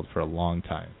 breathing world for a long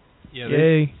time. Yeah,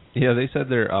 Yay! They said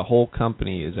their whole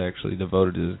company is actually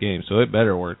devoted to this game, so it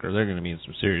better work, or they're going to be in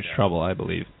some serious trouble, I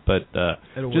believe. But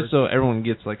just so everyone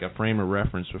gets like a frame of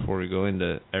reference before we go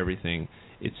into everything,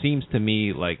 it seems to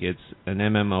me like it's an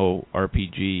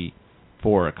MMORPG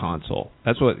for a console.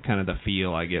 That's what kind of the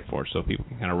feel I get for, so people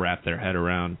can kind of wrap their head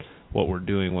around what we're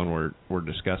doing when we're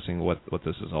discussing what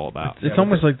this is all about. It's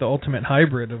almost like the ultimate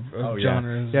hybrid of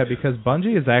genres. Yeah, because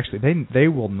Bungie is actually they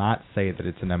will not say that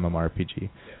it's an MMORPG.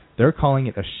 They're calling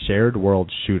it a shared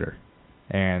world shooter.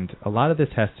 And a lot of this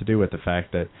has to do with the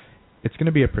fact that it's going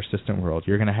to be a persistent world.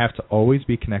 You're going to have to always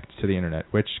be connected to the internet,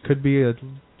 which could be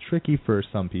tricky for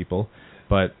some people,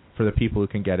 but for the people who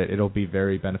can get it, it'll be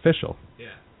very beneficial.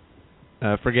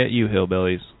 Yeah. Forget you,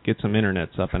 hillbillies. Get some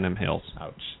internets up in them hills.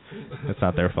 Ouch. That's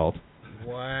not their fault.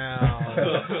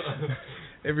 Wow.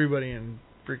 Everybody in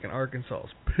freaking Arkansas is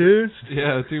pissed.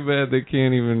 Yeah, too bad they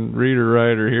can't even read or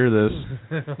write or hear this.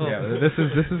 Yeah, this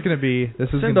is going to be...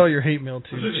 Send all your hate mail to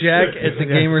Jack at the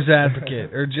Gamer's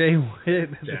Advocate, or Jay Witt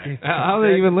at the Gamer's Advocate. How do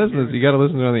they even listen to this? You got to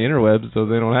listen to it on the interwebs, so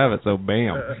they don't have it, so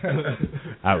bam.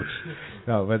 Ouch.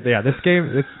 No, but yeah, this game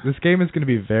is going to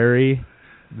be very,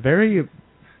 very...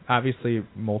 obviously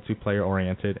multiplayer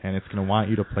oriented, and it's going to want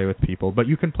you to play with people, but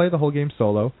you can play the whole game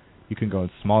solo. You can go in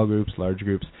small groups, large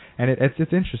groups, and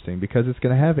it's interesting because it's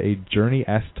going to have a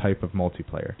Journey-esque type of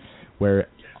multiplayer where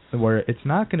it's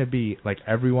not going to be like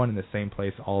everyone in the same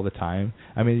place all the time.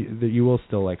 I mean, you will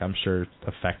still, like, I'm sure,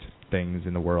 affect things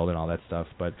in the world and all that stuff,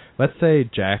 but let's say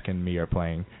Jack and me are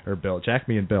playing, or Jack,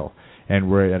 me, and Bill,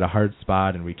 and we're at a hard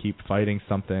spot and we keep fighting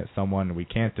someone and we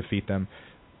can't defeat them.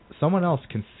 Someone else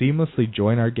can seamlessly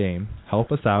join our game,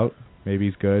 help us out. Maybe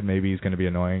he's good, maybe he's going to be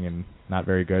annoying and not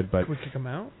very good, but... Can we kick him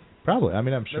out? Probably. I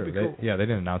mean, I'm sure. That'd be cool. They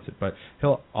didn't announce it, but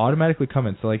he'll automatically come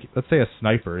in. So, like, let's say a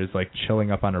sniper is, like,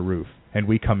 chilling up on a roof, and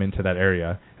we come into that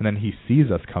area, and then he sees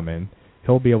us come in.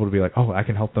 He'll be able to be like, oh, I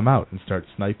can help them out, and start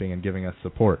sniping and giving us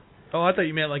support. Oh, I thought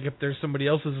you meant, like, if there's somebody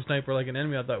else as a sniper, like an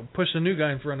enemy, I thought, push the new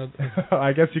guy in front of...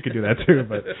 I guess you could do that, too,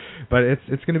 but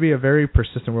it's going to be a very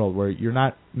persistent world where you're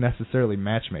not necessarily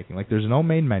matchmaking. Like, there's no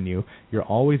main menu. You're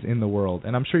always in the world,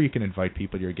 and I'm sure you can invite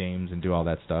people to your games and do all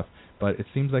that stuff, but it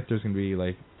seems like there's going to be,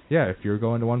 like, yeah, if you're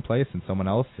going to one place and someone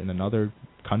else in another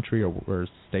country or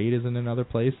state is in another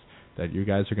place, that you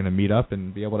guys are going to meet up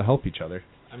and be able to help each other.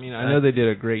 I mean, I know they did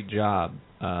a great job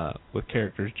with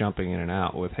characters jumping in and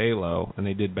out with Halo, and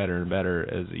they did better and better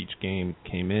as each game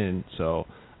came in, so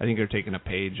I think they're taking a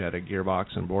page out of Gearbox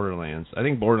and Borderlands. I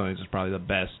think Borderlands is probably the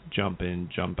best jump-in,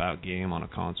 jump-out game on a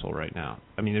console right now.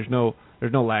 I mean, there's no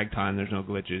lag time, there's no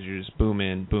glitches. You just boom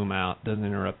in, boom out, doesn't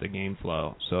interrupt the game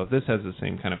flow. So if this has the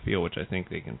same kind of feel, which I think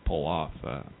they can pull off.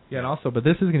 Yeah, and also, but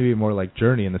this is going to be more like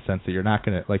Journey in the sense that you're not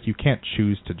going to, like, you can't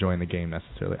choose to join the game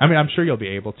necessarily. I mean, I'm sure you'll be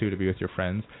able to be with your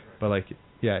friends, but, like,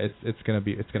 yeah, it's going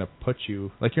to put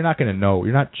you, like, you're not going to know,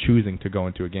 you're not choosing to go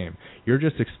into a game. You're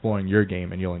just exploring your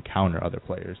game, and you'll encounter other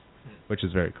players, which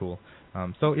is very cool.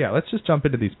 So, yeah, let's just jump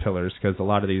into these pillars, because a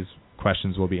lot of these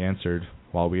questions will be answered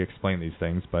while we explain these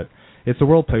things, but it's a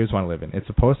world players want to live in. It's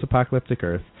a post-apocalyptic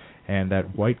Earth, and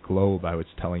that white globe I was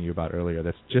telling you about earlier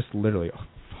that's just literally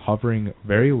hovering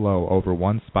very low over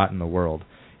one spot in the world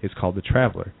is called the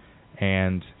Traveler.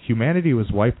 And humanity was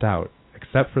wiped out,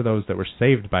 except for those that were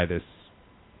saved by this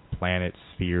planet,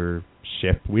 sphere,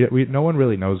 ship. No one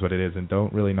really knows what it is and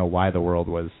don't really know why the world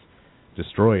was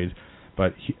destroyed.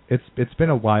 But it's been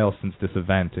a while since this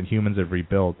event, and humans have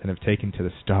rebuilt and have taken to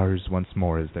the stars once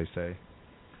more, as they say.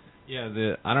 Yeah,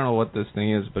 I don't know what this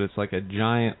thing is, but it's like a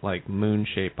giant, like,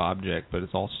 moon-shaped object, but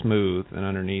it's all smooth, and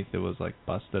underneath it was, like,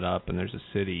 busted up, and there's a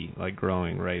city, like,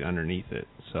 growing right underneath it.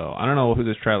 So I don't know who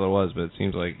this traveler was, but it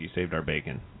seems like he saved our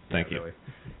bacon. Thank you. Really.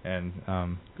 And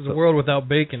because a world without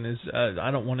bacon is,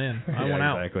 I don't want in. I want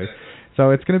out. Exactly. So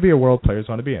it's going to be a world players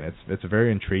want to be in. It's a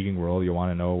very intriguing world. You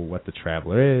want to know what the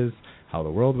Traveler is, how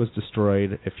the world was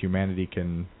destroyed, if humanity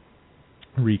can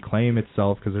reclaim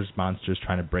itself, because there's monsters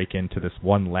trying to break into this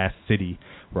one last city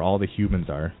where all the humans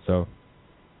are. So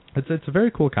it's a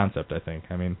very cool concept, I think.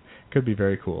 I mean, it could be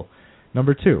very cool.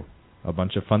 Number 2, a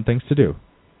bunch of fun things to do.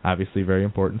 Obviously very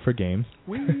important for games.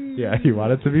 Yeah, you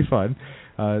want it to be fun.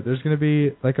 There's going to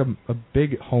be like a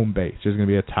big home base. There's going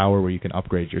to be a tower where you can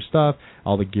upgrade your stuff,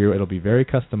 all the gear. It'll be very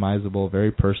customizable,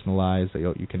 very personalized.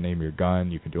 You can name your gun,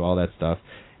 you can do all that stuff.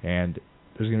 And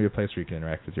there's going to be a place where you can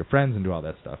interact with your friends and do all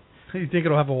that stuff. You think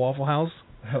it'll have a Waffle House?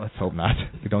 Let's hope not.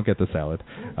 We don't get the salad.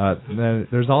 Then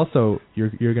there's also you're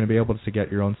going to be able to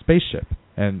get your own spaceship,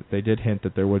 and they did hint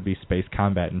that there would be space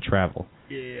combat and travel.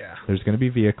 Yeah. There's going to be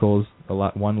vehicles.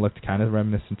 One looked kind of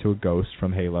reminiscent to a Ghost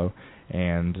from Halo,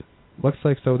 and looks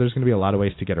like so. There's going to be a lot of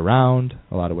ways to get around,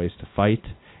 a lot of ways to fight,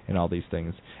 and all these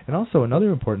things. And also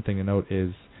another important thing to note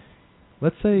is,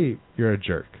 let's say you're a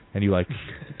jerk and you like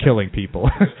killing people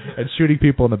and shooting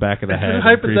people in the back of the head. Is it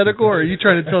hypothetical, or are you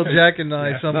trying to tell Jack and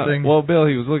I something? No, well, Bill,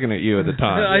 he was looking at you at the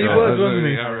time. He was, wasn't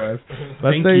he?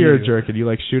 Let's say you're a jerk and you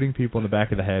like shooting people in the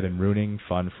back of the head and ruining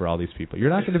fun for all these people.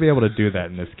 You're not going to be able to do that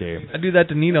in this game. I do that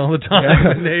to Nina all the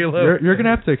time in Halo. You're going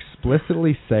to have to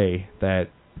explicitly say that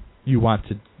you want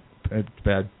to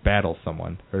battle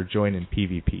someone or join in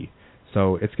PvP.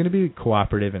 So it's going to be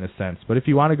cooperative in a sense. But if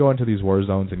you want to go into these war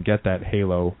zones and get that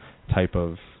Halo type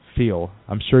of feel,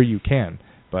 I'm sure you can.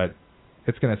 But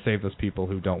it's going to save those people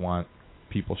who don't want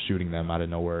people shooting them out of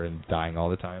nowhere and dying all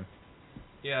the time.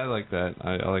 Yeah, I like that.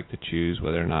 I like to choose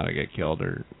whether or not I get killed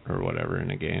or whatever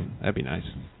in a game. That'd be nice.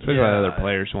 Especially by other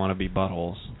players who want to be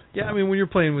buttholes. Yeah, I mean, when you're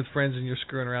playing with friends and you're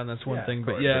screwing around, that's one thing.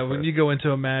 But when you go into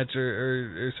a match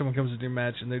or someone comes into your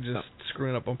match and they're just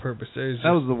screwing up on purpose, that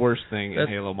was the worst thing in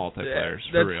Halo multiplayer,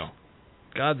 for real.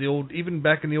 God, even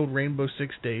back in the old Rainbow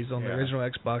Six days on the original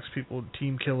Xbox, people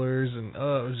team killers and it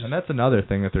was just... And that's another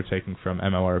thing that they're taking from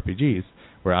MMORPGs,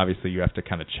 where obviously you have to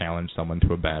kind of challenge someone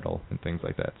to a battle and things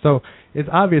like that. So it's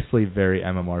obviously very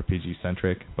MMORPG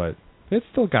centric, but it's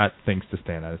still got things to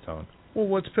stand on its own. Well,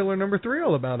 what's pillar number 3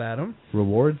 all about, Adam?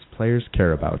 Rewards players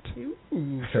care about.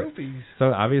 Ooh, trophies.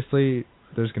 So obviously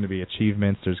there's going to be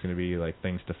achievements, there's going to be like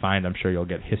things to find. I'm sure you'll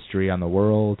get history on the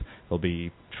world. There'll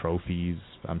be trophies,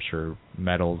 I'm sure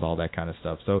medals, all that kind of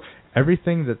stuff. So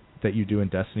everything that you do in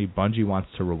Destiny, Bungie wants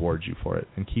to reward you for it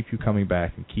and keep you coming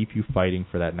back and keep you fighting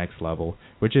for that next level,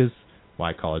 which is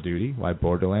why Call of Duty, why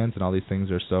Borderlands and all these things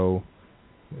are so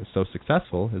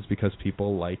successful, is because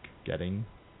people like getting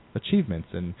achievements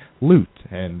and loot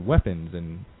and weapons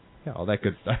and all that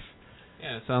good stuff.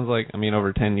 Yeah, it sounds like,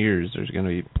 over 10 years there's going to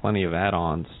be plenty of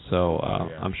add-ons, so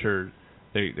I'm sure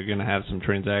they're going to have some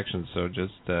transactions, so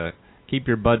just keep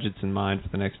your budgets in mind for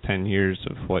the next 10 years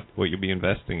of what you'll be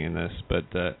investing in this. But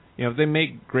if they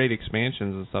make great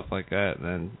expansions and stuff like that,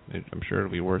 then I'm sure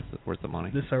it'll be worth the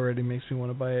money. This already makes me want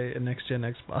to buy a next-gen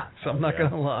Xbox, I'm not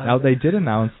going to lie. Now, they did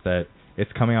announce that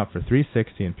it's coming out for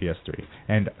 360 and PS3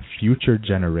 and future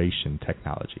generation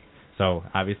technology. So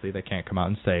obviously they can't come out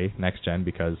and say next gen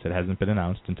because it hasn't been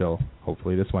announced until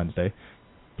hopefully this Wednesday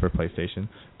for PlayStation.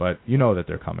 But you know that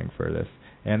they're coming for this.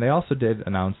 And they also did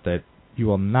announce that you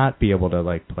will not be able to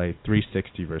play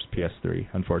 360 versus PS3,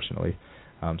 unfortunately.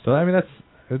 So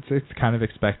it's kind of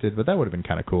expected, but that would have been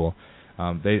kind of cool.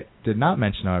 They did not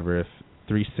mention, however, if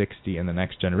 360 and the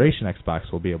next generation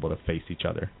Xbox will be able to face each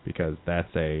other, because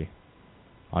that's a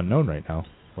unknown right now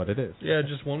what it is. Yeah,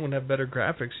 just one would have better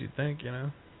graphics, you'd think,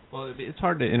 Well, it's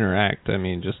hard to interact.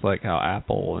 Just like how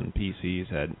Apple and PCs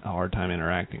had a hard time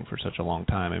interacting for such a long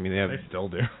time. They still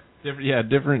do.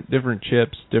 Different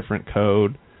chips, different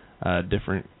code,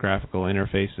 different graphical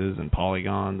interfaces and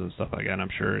polygons and stuff like that. I'm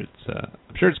sure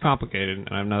it's complicated,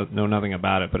 and I know nothing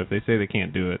about it. But if they say they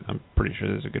can't do it, I'm pretty sure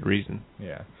there's a good reason.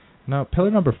 Yeah. Now,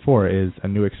 pillar number 4 is a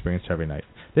new experience every night.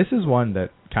 This is one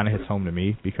that kind of hits home to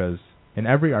me because in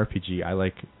every RPG, I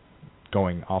like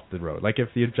going off the road. Like, if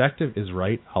the objective is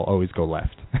right, I'll always go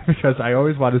left because I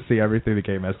always want to see everything the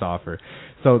game has to offer.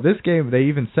 So this game, they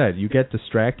even said, you get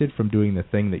distracted from doing the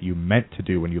thing that you meant to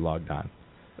do when you logged on.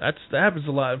 That happens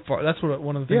a lot. That's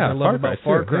one of the things I love about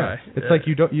Far Cry. Yeah. It's like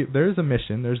there's a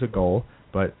mission, there's a goal,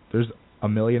 but there's a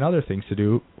million other things to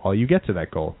do while you get to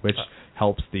that goal, which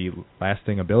helps the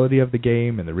lasting ability of the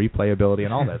game and the replayability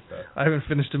and all that stuff. I haven't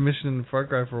finished a mission in Far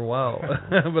Cry for a while,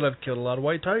 but I've killed a lot of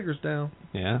white tigers now.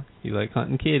 Yeah, you like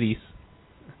hunting kitties.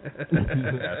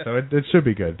 Yeah, so it should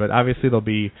be good, but obviously there'll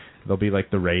be like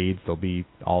the raids, there'll be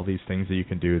all these things that you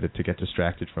can do to get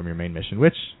distracted from your main mission,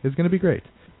 which is going to be great.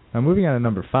 Now, moving on to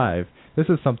number 5, this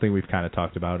is something we've kind of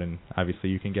talked about, and obviously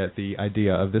you can get the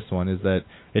idea of this one, is that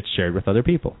it's shared with other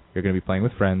people. You're going to be playing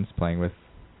with friends, playing with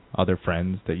other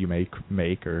friends that you may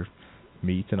make or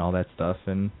meet and all that stuff,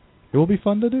 and it will be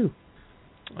fun to do.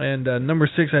 And number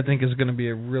 6, I think, is going to be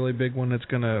a really big one that's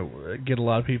going to get a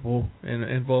lot of people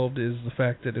involved, is the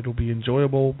fact that it'll be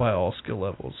enjoyable by all skill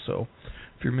levels. So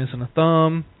if you're missing a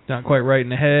thumb, not quite right in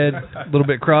the head, a little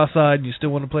bit cross-eyed, and you still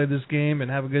want to play this game and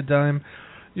have a good time,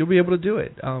 you'll be able to do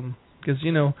it. Because,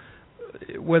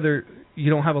 whether you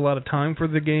don't have a lot of time for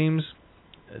the games,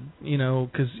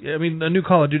 because, a new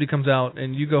Call of Duty comes out,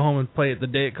 and you go home and play it the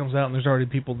day it comes out, and there's already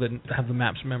people that have the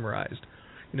maps memorized.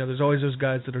 There's always those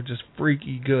guys that are just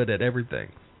freaky good at everything.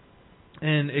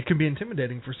 And it can be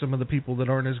intimidating for some of the people that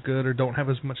aren't as good or don't have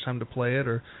as much time to play it,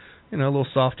 or a little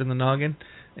soft in the noggin,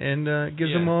 and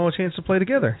gives them all a chance to play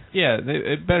together. Yeah,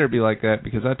 it better be like that,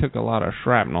 because I took a lot of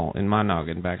shrapnel in my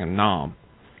noggin back in Nam.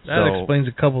 That explains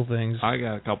a couple things. I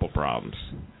got a couple problems.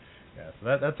 Yeah,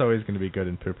 so that's always going to be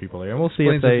good for people there, and we'll see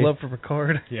Explains if they his love for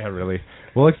Picard. Yeah, really.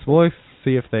 We'll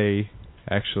see if they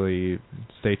actually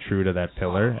stay true to that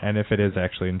pillar, and if it is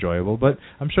actually enjoyable. But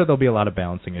I'm sure there'll be a lot of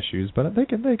balancing issues, but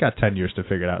they got 10 years to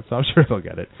figure it out, so I'm sure they'll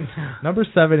get it. Number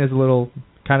 7 is a little,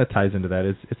 kind of ties into that.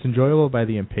 It's enjoyable by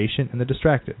the impatient and the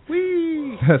distracted.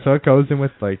 Whee! So it goes in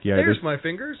with There's my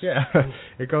fingers. Yeah,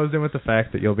 it goes in with the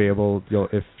fact that you'll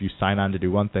if you sign on to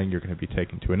do one thing, you're going to be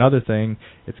taken to another thing.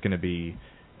 It's going to be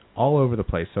all over the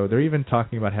place. So they're even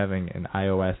talking about having an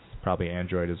iOS, probably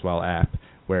Android as well, app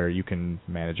where you can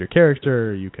manage your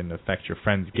character, you can affect your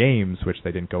friends' games, which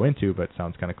they didn't go into, but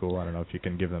sounds kind of cool. I don't know if you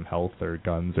can give them health or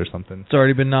guns or something. It's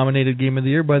already been nominated Game of the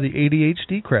Year by the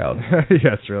ADHD crowd.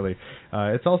 Yes, really.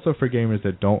 It's also for gamers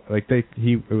that don't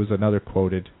it was another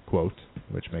quoted quote,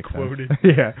 which makes Quoted. sense.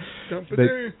 Yeah.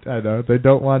 I know. They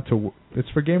don't want to. It's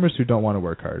for gamers who don't want to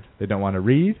work hard. They don't want to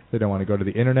read. They don't want to go to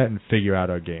the internet and figure out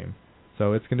a game.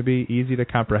 So it's going to be easy to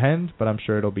comprehend, but I'm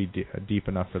sure it'll be deep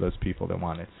enough for those people that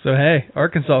want it. So, hey,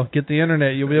 Arkansas, get the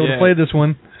internet. You'll be able to play this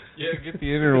one. Yeah, get the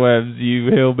interwebs,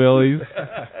 you hillbillies.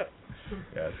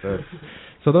 Yeah,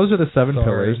 so those are the 7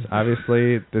 pillars.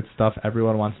 Obviously, it's stuff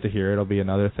everyone wants to hear. It'll be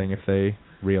another thing if they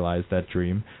realize that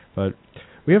dream. But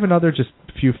we have another just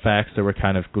few facts that were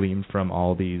kind of gleaned from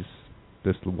all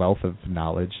this wealth of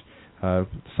knowledge. Some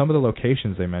of the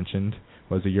locations they mentioned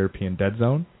was a European dead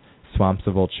zone, swamps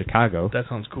of old Chicago. That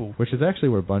sounds cool. Which is actually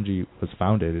where Bungie was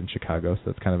founded, in Chicago, so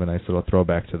that's kind of a nice little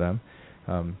throwback to them.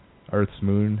 Earth's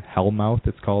moon, Hellmouth,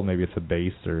 it's called. Maybe it's a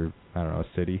base or, I don't know,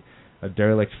 a city. A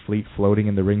derelict fleet floating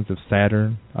in the rings of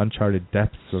Saturn. Uncharted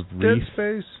depths of Reef. Dead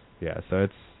Space. Yeah, so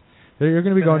you're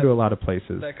going to be going to a lot of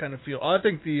places. That kind of feel. I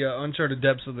think the Uncharted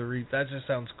Depths of the Reef, that just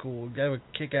sounds cool. You have a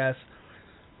kick-ass.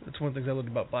 That's one of the things I loved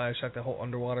about Bioshock, that whole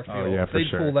underwater feel. Oh, yeah, for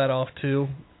sure. They'd pull that off, too.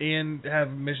 And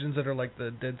have missions that are like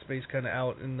the Dead Space kind of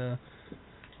out in the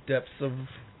depths of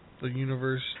the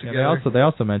universe together. Yeah, they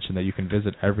also mentioned that you can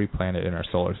visit every planet in our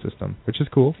solar system, which is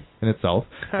cool in itself.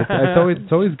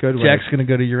 It's always good when Jack's going to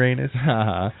go to Uranus.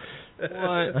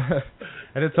 What?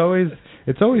 And it's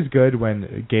always good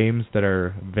when games that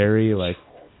are very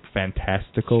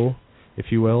fantastical, if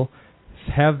you will,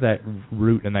 have that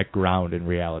root and that ground in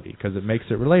reality, because it makes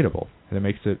it relatable and it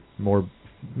makes it more,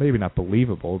 maybe not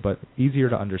believable, but easier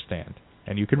to understand,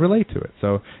 and you can relate to it.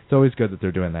 So it's always good that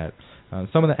they're doing that.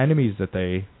 Some of the enemies that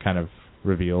they kind of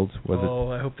revealed was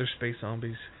I hope they're space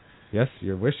zombies. Yes,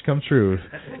 your wish come true.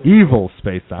 Evil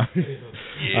space zombies.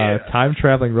 Yeah.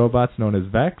 Time-traveling robots known as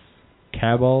Vex.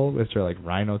 Cabal, which are like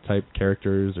rhino-type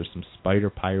characters, or some spider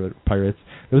pirates.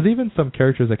 There was even some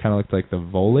characters that kind of looked like the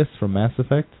Volus from Mass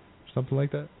Effect, or something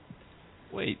like that.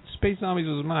 Wait, Space Zombies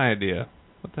was my idea.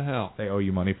 What the hell? They owe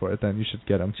you money for it then. You should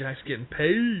get them. Jack's getting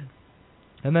paid.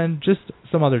 And then just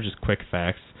some other quick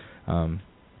facts.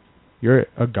 You're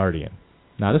a Guardian.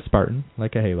 Not a Spartan,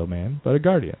 like a Halo man, but a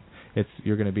Guardian.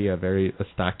 You're going to be a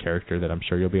stock character that I'm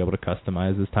sure you'll be able to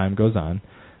customize as time goes on.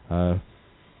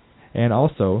 And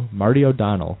also, Marty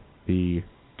O'Donnell, the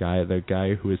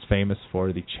guy who is famous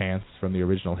for the chants from the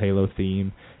original Halo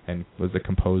theme and was the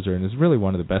composer and is really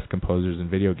one of the best composers in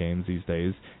video games these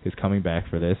days, is coming back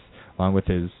for this, along with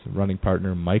his running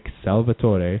partner Mike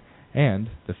Salvatore and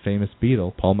the famous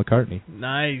Beatle, Paul McCartney.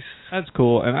 Nice. That's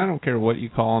cool, and I don't care what you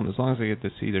call them as long as I get to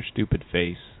see their stupid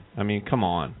face. I mean, come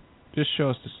on. Just show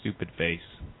us the stupid face.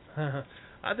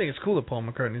 I think it's cool that Paul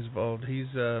McCartney's involved.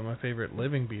 He's my favorite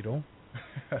living Beatle.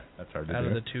 That's hard to out do.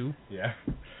 Out of the two. Yeah.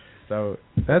 So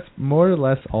that's more or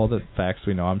less all the facts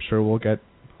we know. I'm sure we'll get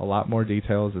a lot more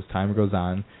details as time goes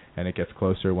on and it gets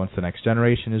closer once the next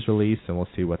generation is released, and we'll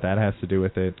see what that has to do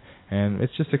with it. And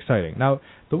it's just exciting. Now,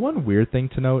 the one weird thing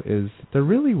to note is there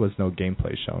really was no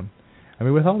gameplay shown. I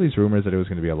mean, with all these rumors that it was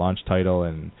going to be a launch title,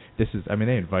 and they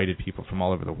invited people from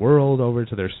all over the world over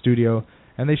to their studio,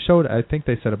 and they showed, I think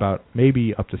they said about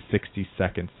maybe up to 60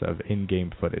 seconds of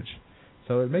in-game footage.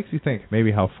 So it makes you think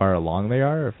maybe how far along they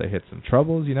are, if they hit some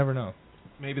troubles, you never know.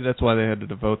 Maybe that's why they had to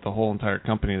devote the whole entire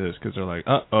company to this, because they're like,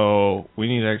 uh-oh, we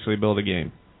need to actually build a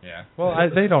game. Yeah. Well,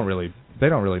 they don't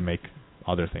really make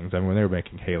other things. I mean, when they were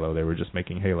making Halo, they were just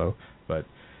making Halo. But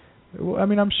I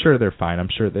mean, I'm sure they're fine. I'm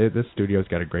sure this studio's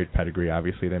got a great pedigree.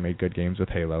 Obviously, they made good games with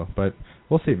Halo. But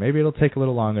we'll see. Maybe it'll take a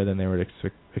little longer than they were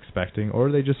expecting,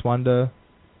 or they just wanted to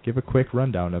give a quick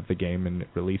rundown of the game and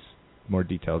release more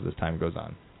details as time goes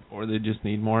on. Or they just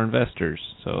need more investors,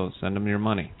 so send them your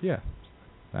money. Yeah.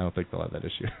 I don't think they'll have that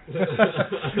issue.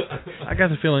 I got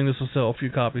the feeling this will sell a few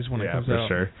copies when it comes out. Yeah,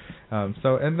 for sure.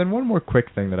 So, and then one more quick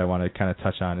thing that I want to kind of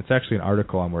touch on. It's actually an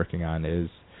article I'm working on.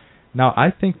 Now,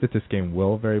 I think that this game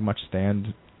will very much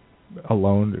stand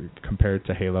alone compared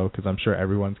to Halo, because I'm sure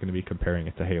everyone's going to be comparing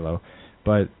it to Halo.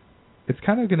 But it's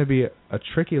kind of going to be a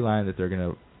tricky line that they're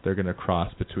going to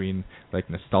cross between like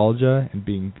nostalgia and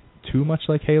being too much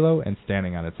like Halo and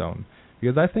standing on its own.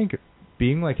 Because I think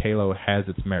being like Halo has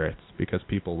its merits because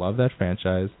people love that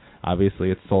franchise.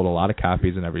 Obviously, it's sold a lot of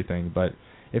copies and everything, but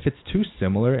if it's too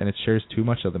similar and it shares too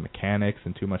much of the mechanics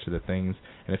and too much of the things,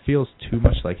 and it feels too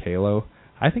much like Halo,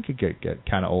 I think it could get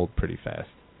kind of old pretty fast.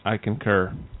 I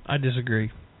concur. I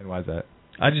disagree. And why is that?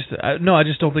 I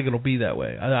just don't think it'll be that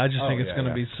way. I just think it's going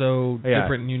to be so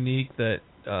different and unique that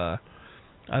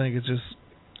I think it's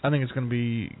going to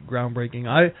be groundbreaking.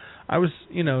 I was,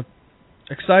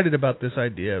 excited about this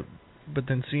idea, but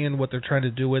then seeing what they're trying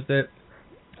to do with it,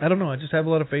 I don't know. I just have a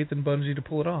lot of faith in Bungie to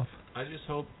pull it off. I just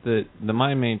hope that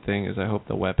my main thing is I hope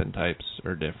the weapon types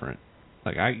are different.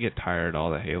 Like, I get tired of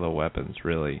all the Halo weapons,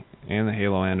 really, and the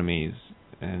Halo enemies,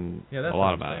 and that's a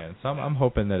lot about it. So I'm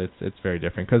hoping that it's very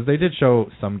different, because they did show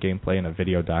some gameplay in a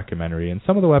video documentary, and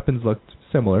some of the weapons looked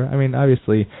similar. I mean,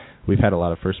 obviously, we've had a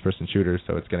lot of first-person shooters,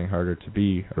 so it's getting harder to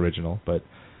be original, but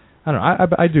I don't know.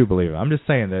 I do believe it. I'm just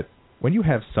saying that when you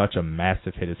have such a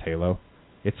massive hit as Halo,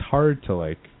 it's hard to,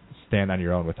 like, stand on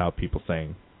your own without people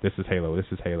saying, this is Halo, this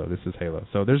is Halo, this is Halo.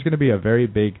 So there's going to be a very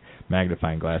big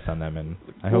magnifying glass on them, and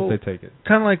I hope they take it.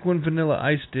 Kind of like when Vanilla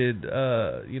Ice did,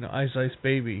 Ice Ice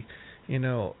Baby,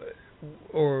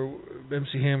 or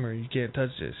MC Hammer, You Can't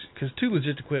Touch This, because Too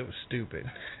Legit to Quit was stupid,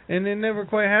 and it never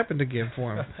quite happened again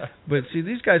for him. But see,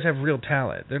 these guys have real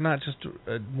talent. They're not just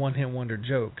a one-hit wonder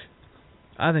joke.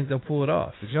 I think they'll pull it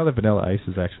off. Did you know that Vanilla Ice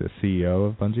is actually the CEO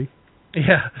of Bungie?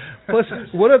 Yeah. Plus,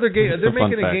 what other game? They're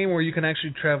making a game where you can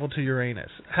actually travel to Uranus.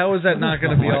 How is that not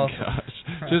going to be awesome? Oh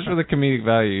my gosh! Just for the comedic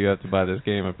value, you have to buy this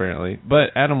game apparently. But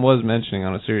Adam was mentioning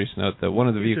on a serious note that one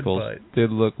of the vehicles did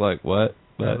look like what?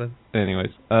 But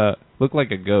anyways, looked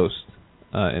like a ghost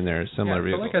in their similar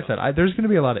vehicle. So like I said, there's going to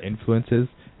be a lot of influences,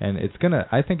 and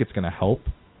I think it's going to help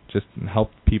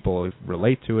people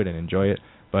relate to it and enjoy it.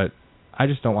 But I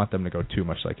just don't want them to go too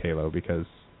much like Halo, because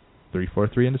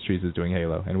 343 Industries is doing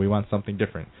Halo, and we want something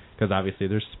different, because obviously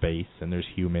there's space, and there's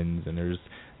humans, and there's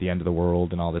the end of the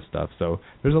world, and all this stuff. So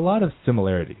there's a lot of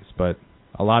similarities, but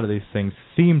a lot of these things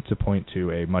seem to point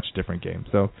to a much different game.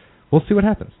 So we'll see what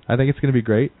happens. I think it's going to be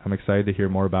great. I'm excited to hear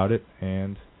more about it,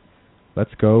 and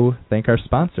let's go thank our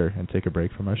sponsor and take a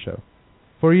break from our show.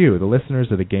 For you, the listeners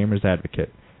of The Gamer's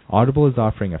Advocate, Audible is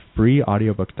offering a free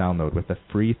audiobook download with a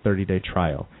free 30-day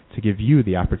trial to give you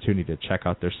the opportunity to check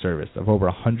out their service of over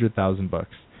 100,000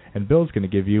 books. And Bill's going to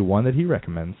give you one that he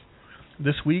recommends.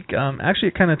 This week, actually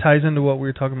it kind of ties into what we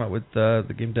were talking about with the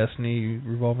game Destiny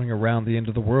revolving around the end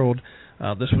of the world.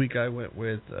 This week I went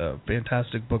with a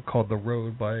fantastic book called The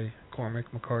Road by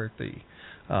Cormac McCarthy.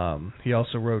 He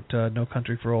also wrote No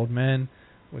Country for Old Men,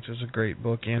 which is a great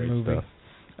book and movie.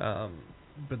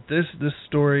 But this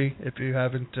story, if you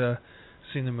haven't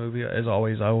seen the movie, as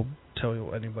always, I will tell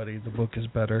you anybody the book is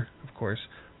better, of course.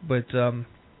 But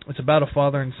it's about a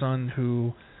father and son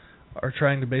who are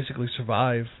trying to basically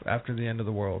survive after the end of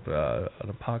the world. An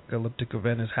apocalyptic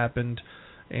event has happened,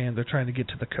 and they're trying to get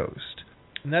to the coast.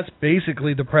 And that's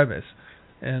basically the premise.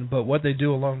 But what they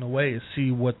do along the way is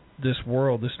see what this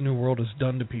new world has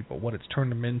done to people, what it's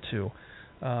turned them into,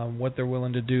 what they're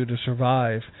willing to do to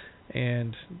survive.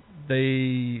 And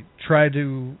they try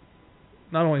to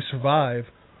not only survive,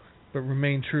 but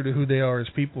remain true to who they are as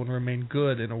people and remain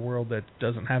good in a world that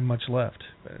doesn't have much left.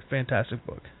 Fantastic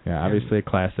book. Yeah, obviously a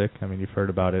classic. I mean, you've heard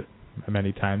about it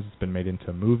many times. It's been made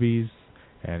into movies,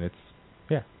 and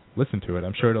listen to it.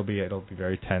 I'm sure it'll be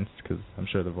very tense, because I'm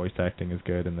sure the voice acting is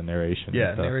good and the narration.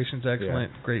 Yeah, narration's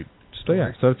excellent. Yeah. Great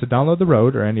story. So to download The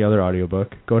Road or any other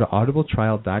audiobook, go to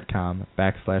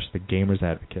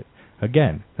audibletrial.com/thegamersadvocate.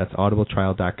 Again, that's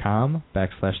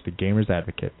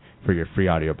audibletrial.com/thegamersadvocate for your free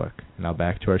audiobook. And now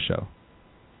back to our show.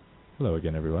 Hello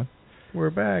again, everyone.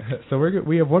 We're back. So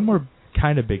we have one more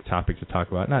kind of big topic to talk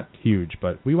about. Not huge,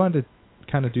 but we wanted to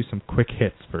kind of do some quick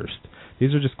hits first.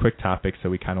 These are just quick topics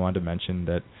that we kind of wanted to mention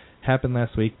that happened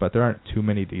last week, but there aren't too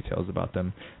many details about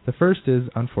them. The first is,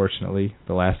 unfortunately,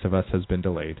 The Last of Us has been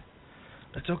delayed.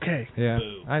 It's okay. Yeah,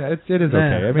 it is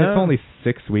okay. I mean, it's only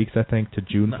 6 weeks, I think, to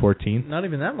June 14th. Not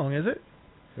even that long, is it?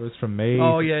 It was from May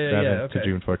 7th to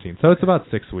June 14th. So it's about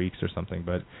 6 weeks or something.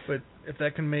 But if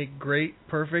that can make great,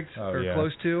 perfect,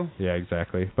 close to. Yeah,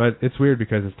 exactly. But it's weird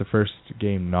because it's the first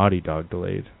game Naughty Dog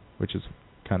delayed, which is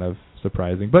kind of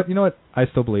surprising. But you know what? I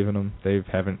still believe in them. They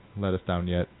haven't let us down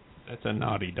yet. That's a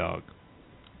naughty dog.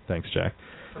 Thanks, Jack.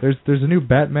 There's a new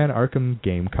Batman Arkham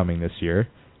game coming this year,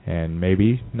 and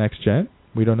maybe next gen.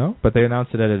 We don't know, but they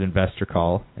announced it at an investor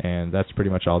call, and that's pretty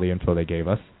much all the info they gave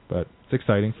us. But it's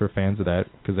exciting for fans of that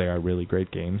because they are really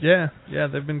great games. Yeah,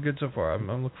 they've been good so far. I'm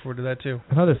looking forward to that too.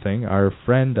 Another thing, our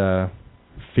friend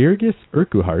Fergus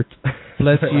Urquhart,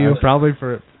 bless you, probably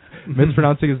for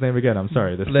mispronouncing his name again. I'm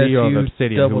sorry. The bless CEO of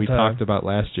Obsidian, who we time. talked about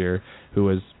last year, who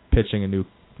was pitching a new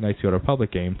Knights of the Old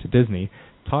Republic game to Disney,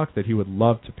 talked that he would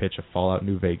love to pitch a Fallout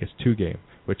New Vegas 2 game,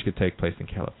 which could take place in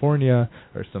California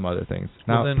or some other things.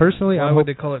 Now, well, personally, why would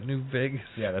they call it New Vegas?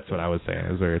 Yeah, that's what I was saying.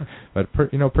 It was weird. But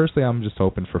personally, I'm just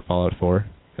hoping for Fallout 4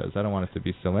 because I don't want it to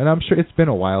be similar. And I'm sure it's been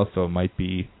a while, so it might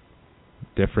be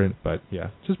different. But yeah,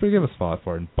 just give us Fallout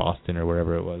 4 in Boston or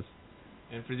wherever it was.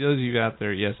 And for those of you out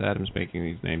there, yes, Adam's making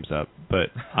these names up,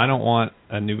 but I don't want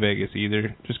a New Vegas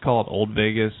either. Just call it Old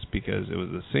Vegas because it was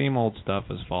the same old stuff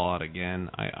as Fallout again.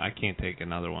 I can't take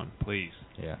another one, please.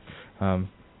 Yeah.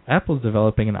 Apple's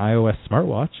developing an iOS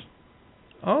smartwatch.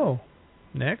 Oh,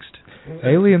 next.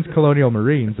 Aliens Colonial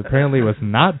Marines apparently was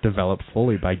not developed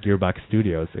fully by Gearbox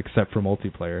Studios except for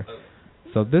multiplayer.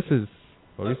 So this is...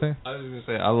 What were you saying? I was going to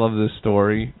say, I love this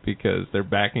story because they're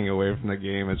backing away from the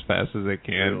game as fast as they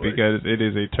can because it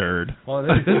is a turd. Well,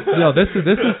 this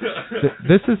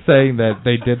is saying that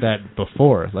they did that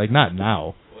before, like not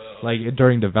now, like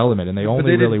during development, and they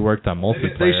only really worked on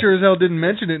multiplayer. They sure as hell didn't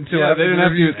mention it until after they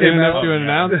didn't have to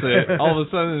announce it. All of a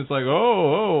sudden, it's like,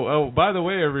 oh, by the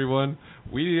way, everyone,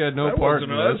 we had no part in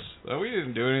this. We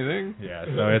didn't do anything. Yeah,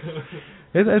 so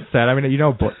it's sad. I mean,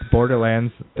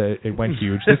 Borderlands, it went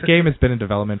huge. This game has been in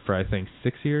development for, I think,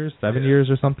 6 years, 7 years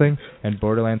or something, and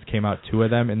Borderlands came out 2 of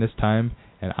them in this time,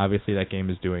 and obviously that game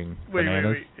is doing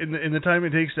bananas. Wait. In the time it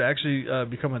takes to actually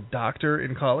become a doctor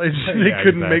in college, they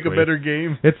couldn't make a better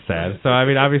game. It's sad. So, I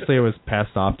mean, obviously it was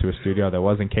passed off to a studio that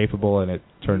wasn't capable, and it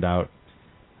turned out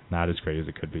not as great as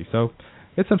it could be. So,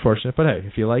 it's unfortunate, but hey,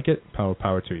 if you like it,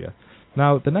 power to you.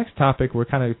 Now, the next topic, we're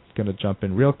kind of going to jump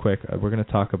in real quick. We're going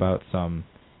to talk about some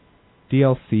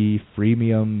DLC,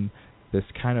 freemium, this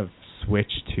kind of switch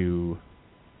to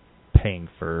paying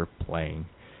for playing.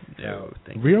 No,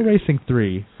 Real Racing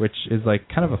 3, which is like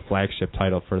kind of a flagship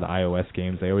title for the iOS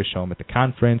games. They always show them at the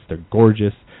conference. They're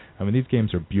gorgeous. I mean, these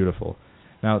games are beautiful.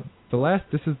 Now, the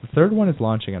third one is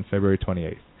launching on February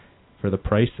 28th for the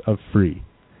price of free.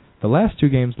 The last 2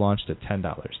 games launched at $10.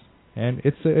 And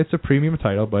it's a premium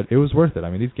title, but it was worth it.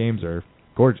 I mean, these games are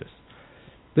gorgeous.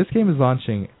 This game is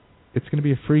launching. It's going to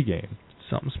be a free game.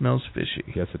 Something smells fishy.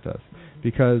 Yes, it does.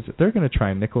 Because they're going to try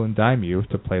and nickel and dime you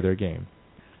to play their game.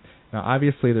 Now,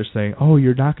 obviously, they're saying, oh,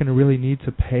 you're not going to really need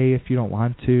to pay if you don't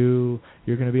want to.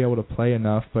 You're going to be able to play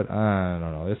enough. But I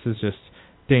don't know. This is just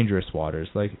dangerous waters.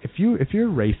 Like, if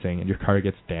you're racing and your car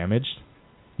gets damaged,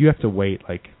 you have to wait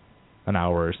like an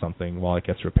hour or something while it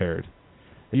gets repaired.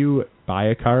 If you buy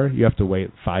a car, you have to wait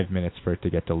 5 minutes for it to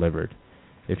get delivered.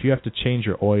 If you have to change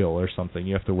your oil or something,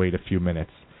 you have to wait a few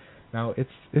minutes. Now,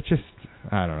 it's just,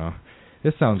 I don't know.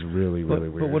 This sounds really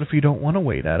weird. But what if you don't want to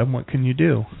wait, Adam? What can you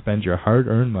do? Spend your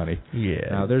hard-earned money. Yeah.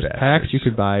 Now, there's packs you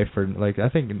could buy for, like, I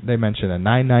think they mentioned a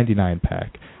 $9.99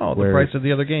 pack. Oh, the price of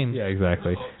the other games. Yeah,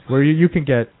 exactly. Where you can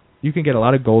get a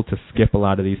lot of gold to skip a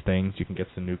lot of these things. You can get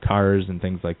some new cars and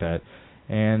things like that.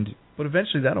 But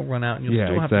eventually that'll run out, and you'll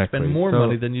still have to spend more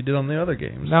money than you did on the other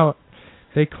games. Now,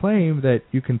 they claim that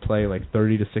you can play like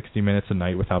 30 to 60 minutes a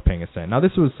night without paying a cent. Now,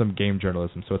 this was some game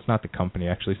journalism, so it's not the company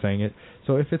actually saying it.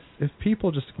 So if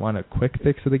people just want a quick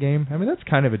fix of the game, I mean, that's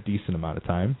kind of a decent amount of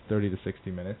time, 30 to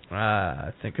 60 minutes.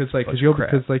 I think because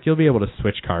you'll be able to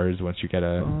switch cars once you get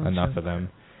enough of them.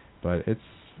 But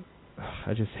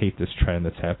I just hate this trend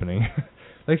that's happening.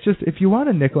 Like, just, if you want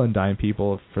to nickel and dime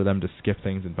people for them to skip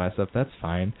things and buy stuff, that's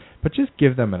fine. But just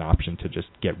give them an option to just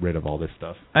get rid of all this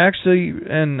stuff. I actually,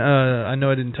 and I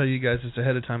know I didn't tell you guys this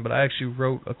ahead of time, but I actually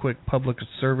wrote a quick public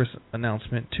service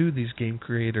announcement to these game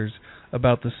creators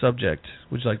about the subject.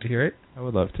 Would you like to hear it? I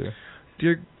would love to.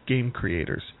 Dear game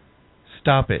creators,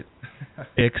 stop it.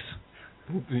 That's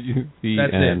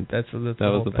end. it. That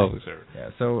was the public service. Yeah,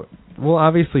 so we'll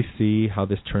obviously see how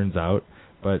this turns out,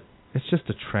 but it's just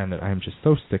a trend that I'm just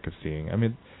so sick of seeing. I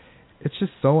mean, it's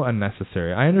just so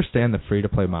unnecessary. I understand the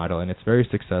free-to-play model, and it's very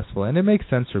successful, and it makes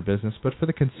sense for business, but for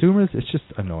the consumers, it's just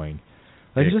annoying.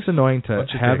 Like, it's just annoying to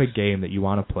have a game that you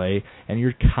want to play, and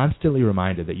you're constantly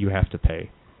reminded that you have to pay.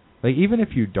 Like, even if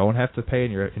you don't have to pay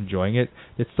and you're enjoying it,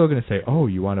 it's still going to say, oh,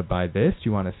 you want to buy this,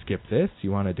 you want to skip this,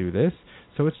 you want to do this.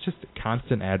 So it's just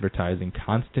constant advertising,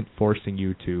 constant forcing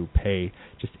you to pay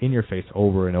just in your face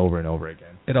over and over and over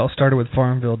again. It all started with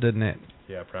Farmville, didn't it?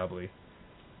 Yeah, probably.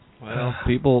 Well,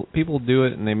 people do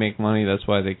it and they make money. That's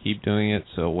why they keep doing it.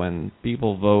 So when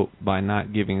people vote by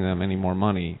not giving them any more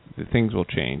money, things will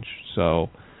change. So,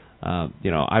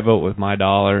 I vote with my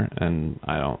dollar, and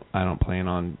I don't plan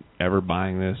on ever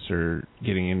buying this or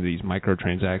getting into these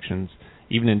microtransactions.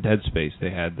 Even in Dead Space, they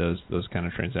had those kind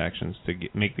of transactions to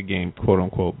make the game quote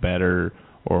unquote better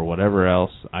or whatever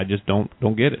else. I just don't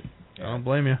get it. I don't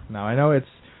blame you. Now I know it's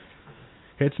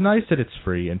nice that it's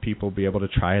free and people will be able to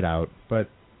try it out, but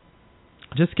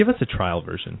just give us a trial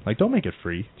version. Like, don't make it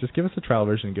free. Just give us a trial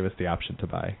version and give us the option to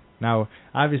buy. Now,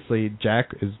 obviously, Jack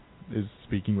is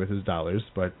speaking with his dollars,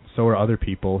 but so are other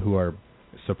people who are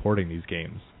supporting these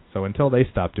games. So until they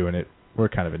stop doing it, we're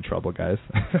kind of in trouble, guys.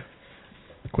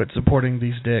 Quit supporting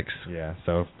these dicks. Yeah,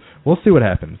 so we'll see what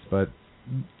happens. But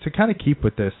to kind of keep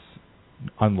with this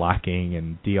unlocking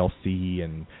and DLC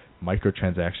and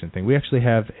microtransaction thing, we actually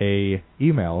have a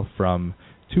email from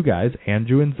two guys,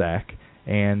 Andrew and Zach,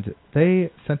 and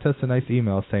they sent us a nice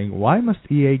email saying, why must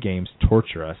EA Games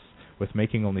torture us with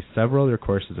making only several of their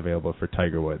courses available for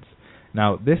Tiger Woods?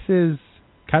 Now, this is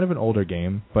kind of an older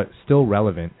game, but still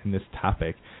relevant in this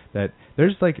topic, that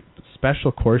there's like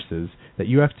special courses that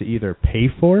you have to either pay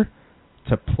for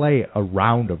to play a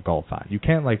round of golf on. You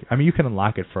can't you can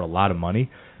unlock it for a lot of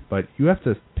money, but you have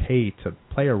to pay to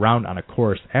play a round on a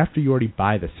course after you already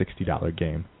buy the $60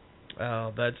 game.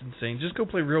 Oh, that's insane. Just go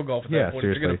play real golf at Yeah, that point.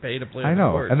 seriously. You're going to pay to play I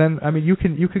know. course. And then you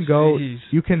can go Jeez.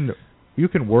 you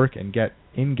can work and get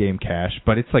in-game cash,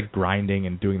 but it's like grinding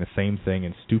and doing the same thing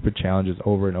and stupid challenges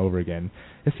over and over again.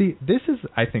 And see, this is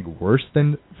I think worse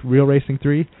than Real Racing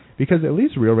 3, because at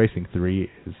least Real Racing 3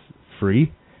 is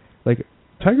free. Like,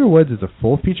 Tiger Woods is a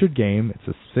full-featured game.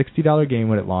 It's a $60 game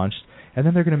when it launched, and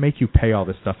then they're going to make you pay all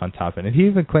this stuff on top of it. And he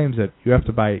even claims that you have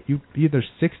to buy either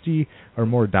 $60 or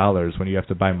more when you have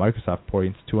to buy Microsoft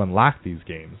points to unlock these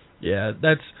games. Yeah,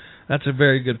 that's a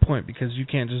very good point, because you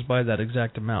can't just buy that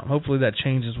exact amount. Hopefully that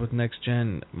changes with next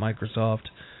gen Microsoft.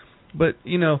 But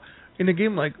in a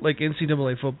game like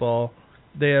NCAA football,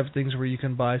 they have things where you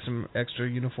can buy some extra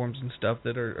uniforms and stuff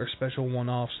that are special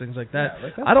one-offs, things like that.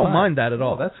 Yeah, I don't mind that at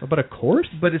all. But a course?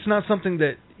 But it's not something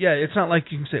that, it's not like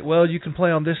you can say, well, you can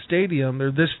play on this stadium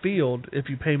or this field if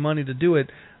you pay money to do it.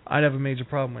 I'd have a major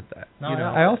problem with that. No,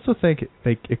 I also think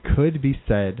it could be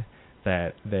said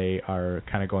that they are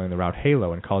kind of going the route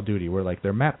Halo and Call of Duty, where like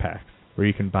they're map packs where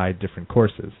you can buy different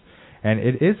courses. And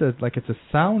it is it's a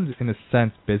sound, in a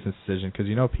sense, business decision, because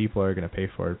people are going to pay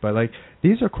for it. But like,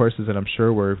 these are courses that I'm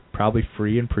sure were probably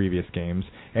free in previous games,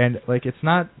 and like, it's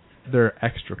not their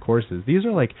extra courses. These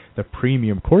are like the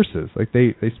premium courses. Like,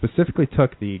 they specifically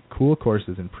took the cool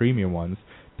courses and premium ones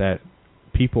that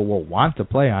people will want to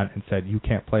play on and said you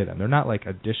can't play them. They're not like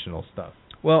additional stuff.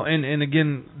 Well, and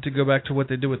again, to go back to what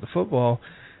they did with the football,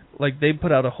 like, they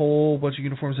put out a whole bunch of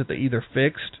uniforms that they either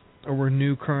fixed or were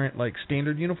new current, like,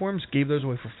 standard uniforms, gave those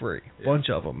away for free. A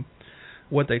bunch of them.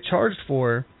 What they charged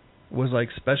for was, like,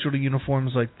 specialty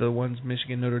uniforms, like the ones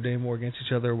Michigan, Notre Dame wore against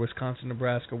each other, Wisconsin,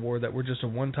 Nebraska wore, that were just a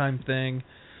one-time thing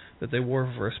that they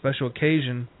wore for a special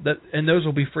occasion. And those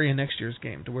will be free in next year's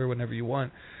game to wear whenever you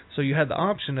want. So you had the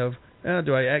option of,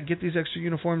 do I get these extra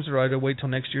uniforms, or do I wait till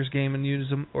next year's game and use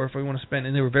them, or if I want to spend,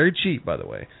 and they were very cheap, by the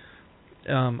way,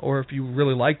 or if you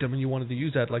really liked them and you wanted to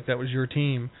use that, like that was your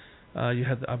team,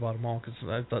 I bought them all because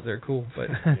I thought they were cool, but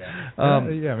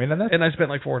and I spent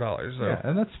like $4. So. Yeah,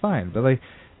 and that's fine, but like,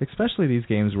 especially these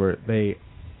games where they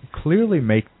clearly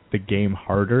make the game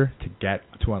harder to get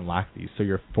to unlock these, so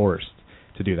you're forced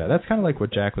to do that. That's kind of like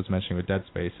what Jack was mentioning with Dead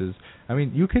Space.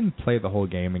 You can play the whole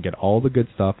game and get all the good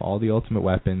stuff, all the ultimate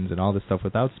weapons and all this stuff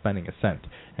without spending a cent,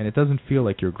 and it doesn't feel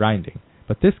like you're grinding.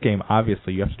 But this game,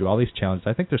 obviously, you have to do all these challenges.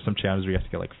 I think there's some challenges where you have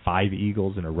to get like 5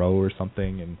 eagles in a row or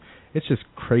something, and it's just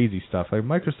crazy stuff. Like,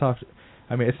 Microsoft,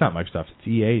 it's not Microsoft, it's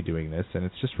EA doing this, and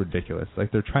it's just ridiculous.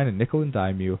 Like, they're trying to nickel and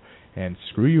dime you and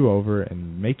screw you over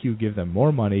and make you give them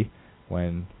more money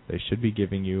when they should be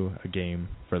giving you a game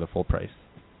for the full price.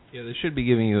 Yeah, they should be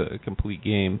giving you a complete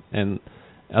game. And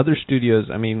other studios,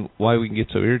 why we can get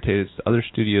so irritated is other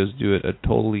studios do it a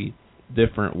totally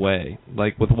different way.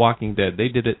 Like with Walking Dead, they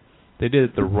did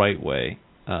it the right way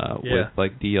with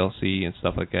like DLC and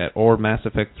stuff like that. Or Mass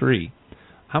Effect 3.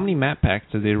 How many map packs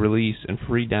did they release and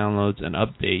free downloads and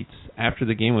updates after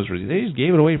the game was released? They just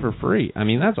gave it away for free.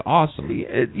 That's awesome.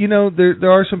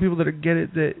 There are some people that get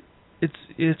it that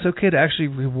it's okay to actually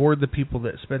reward the people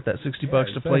that spent that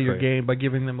 $60 to play your game by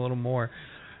giving them a little more.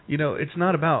 It's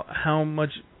not about how much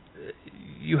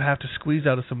you have to squeeze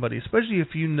out of somebody, especially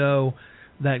if you know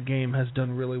that game has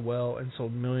done really well and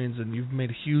sold millions and you've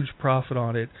made a huge profit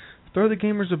on it. throw the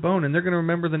gamers a bone, and they're going to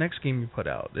remember the next game you put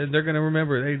out, and they're going to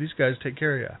remember, hey, these guys take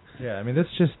care of you. Yeah, I mean, this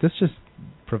just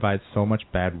provides so much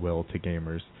bad will to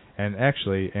gamers. And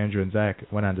actually, Andrew and Zach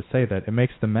went on to say that it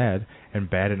makes them mad, and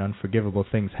bad and unforgivable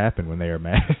things happen when they are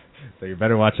mad. So you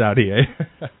better watch out, EA.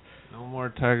 No more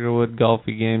Tiger Wood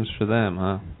golfy games for them,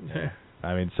 huh? Yeah.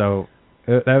 I mean, so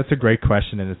that was a great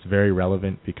question, and it's very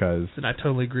relevant because... And I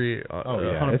totally agree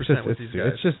 100% with these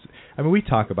guys. It's just, I mean, we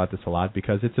talk about this a lot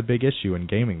because it's a big issue in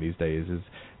gaming these days, is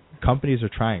companies are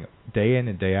trying day in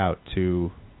and day out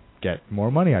to get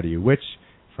more money out of you, which,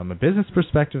 from a business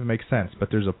perspective, makes sense, but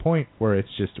there's a point where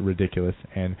it's just ridiculous,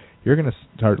 and you're going to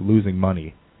start losing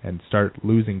money and start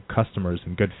losing customers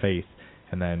in good faith,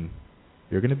 and then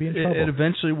you're going to be in trouble. It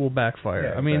eventually will backfire.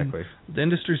 Yeah, I mean, exactly. The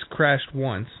industry's crashed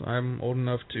once. I'm old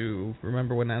enough to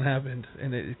remember when that happened,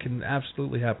 and it can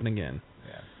absolutely happen again.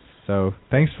 Yeah. So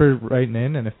thanks for writing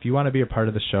in, and if you want to be a part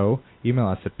of the show, email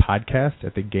us at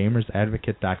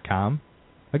podcast@thegamersadvocate.com.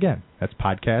 Again, that's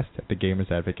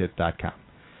podcast@thegamersadvocate.com.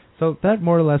 So that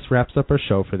more or less wraps up our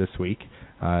show for this week.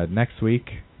 Next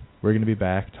week, we're going to be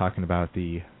back talking about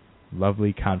the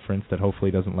lovely conference that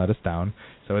hopefully doesn't let us down.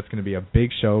 So it's going to be a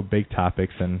big show, big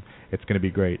topics, and it's going to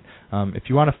be great. If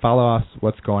you want to follow us,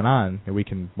 what's going on,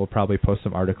 we'll probably post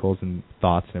some articles and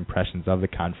thoughts and impressions of the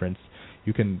conference.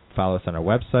 You can follow us on our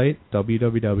website,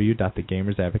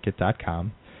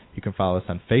 www.thegamersadvocate.com. You can follow us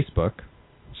on Facebook,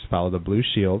 just follow the Blue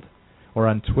Shield, or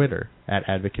on Twitter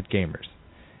 @AdvocateGamers.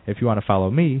 If you want to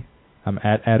follow me, I'm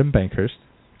at Adam Bankhurst.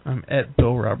 I'm at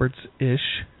Bill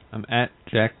Roberts-ish. I'm at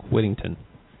Jack Whittington.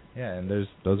 Yeah, and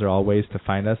those are all ways to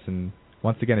find us. And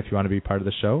once again, if you want to be part of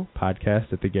the show,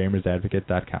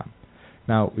 podcast@thegamersadvocate.com.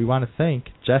 Now, we want to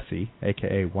thank Jesse,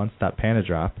 a.k.a. One Stop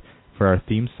Panadrop, for our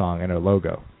theme song and our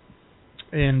logo.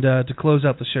 And to close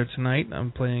out the show tonight,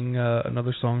 I'm playing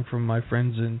another song from my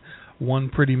friends in One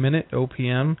Pretty Minute,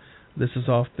 OPM. This is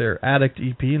off their Addict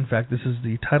EP. In fact, this is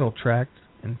the title track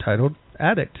entitled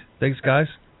Addict. Thanks, guys.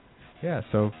 Yeah,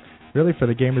 so really for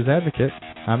the Gamer's Advocate,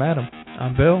 I'm Adam.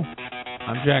 I'm Bill.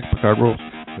 I'm Jack, Picard Rules.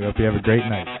 We hope you have a great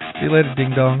night. See you later,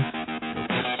 ding-dongs.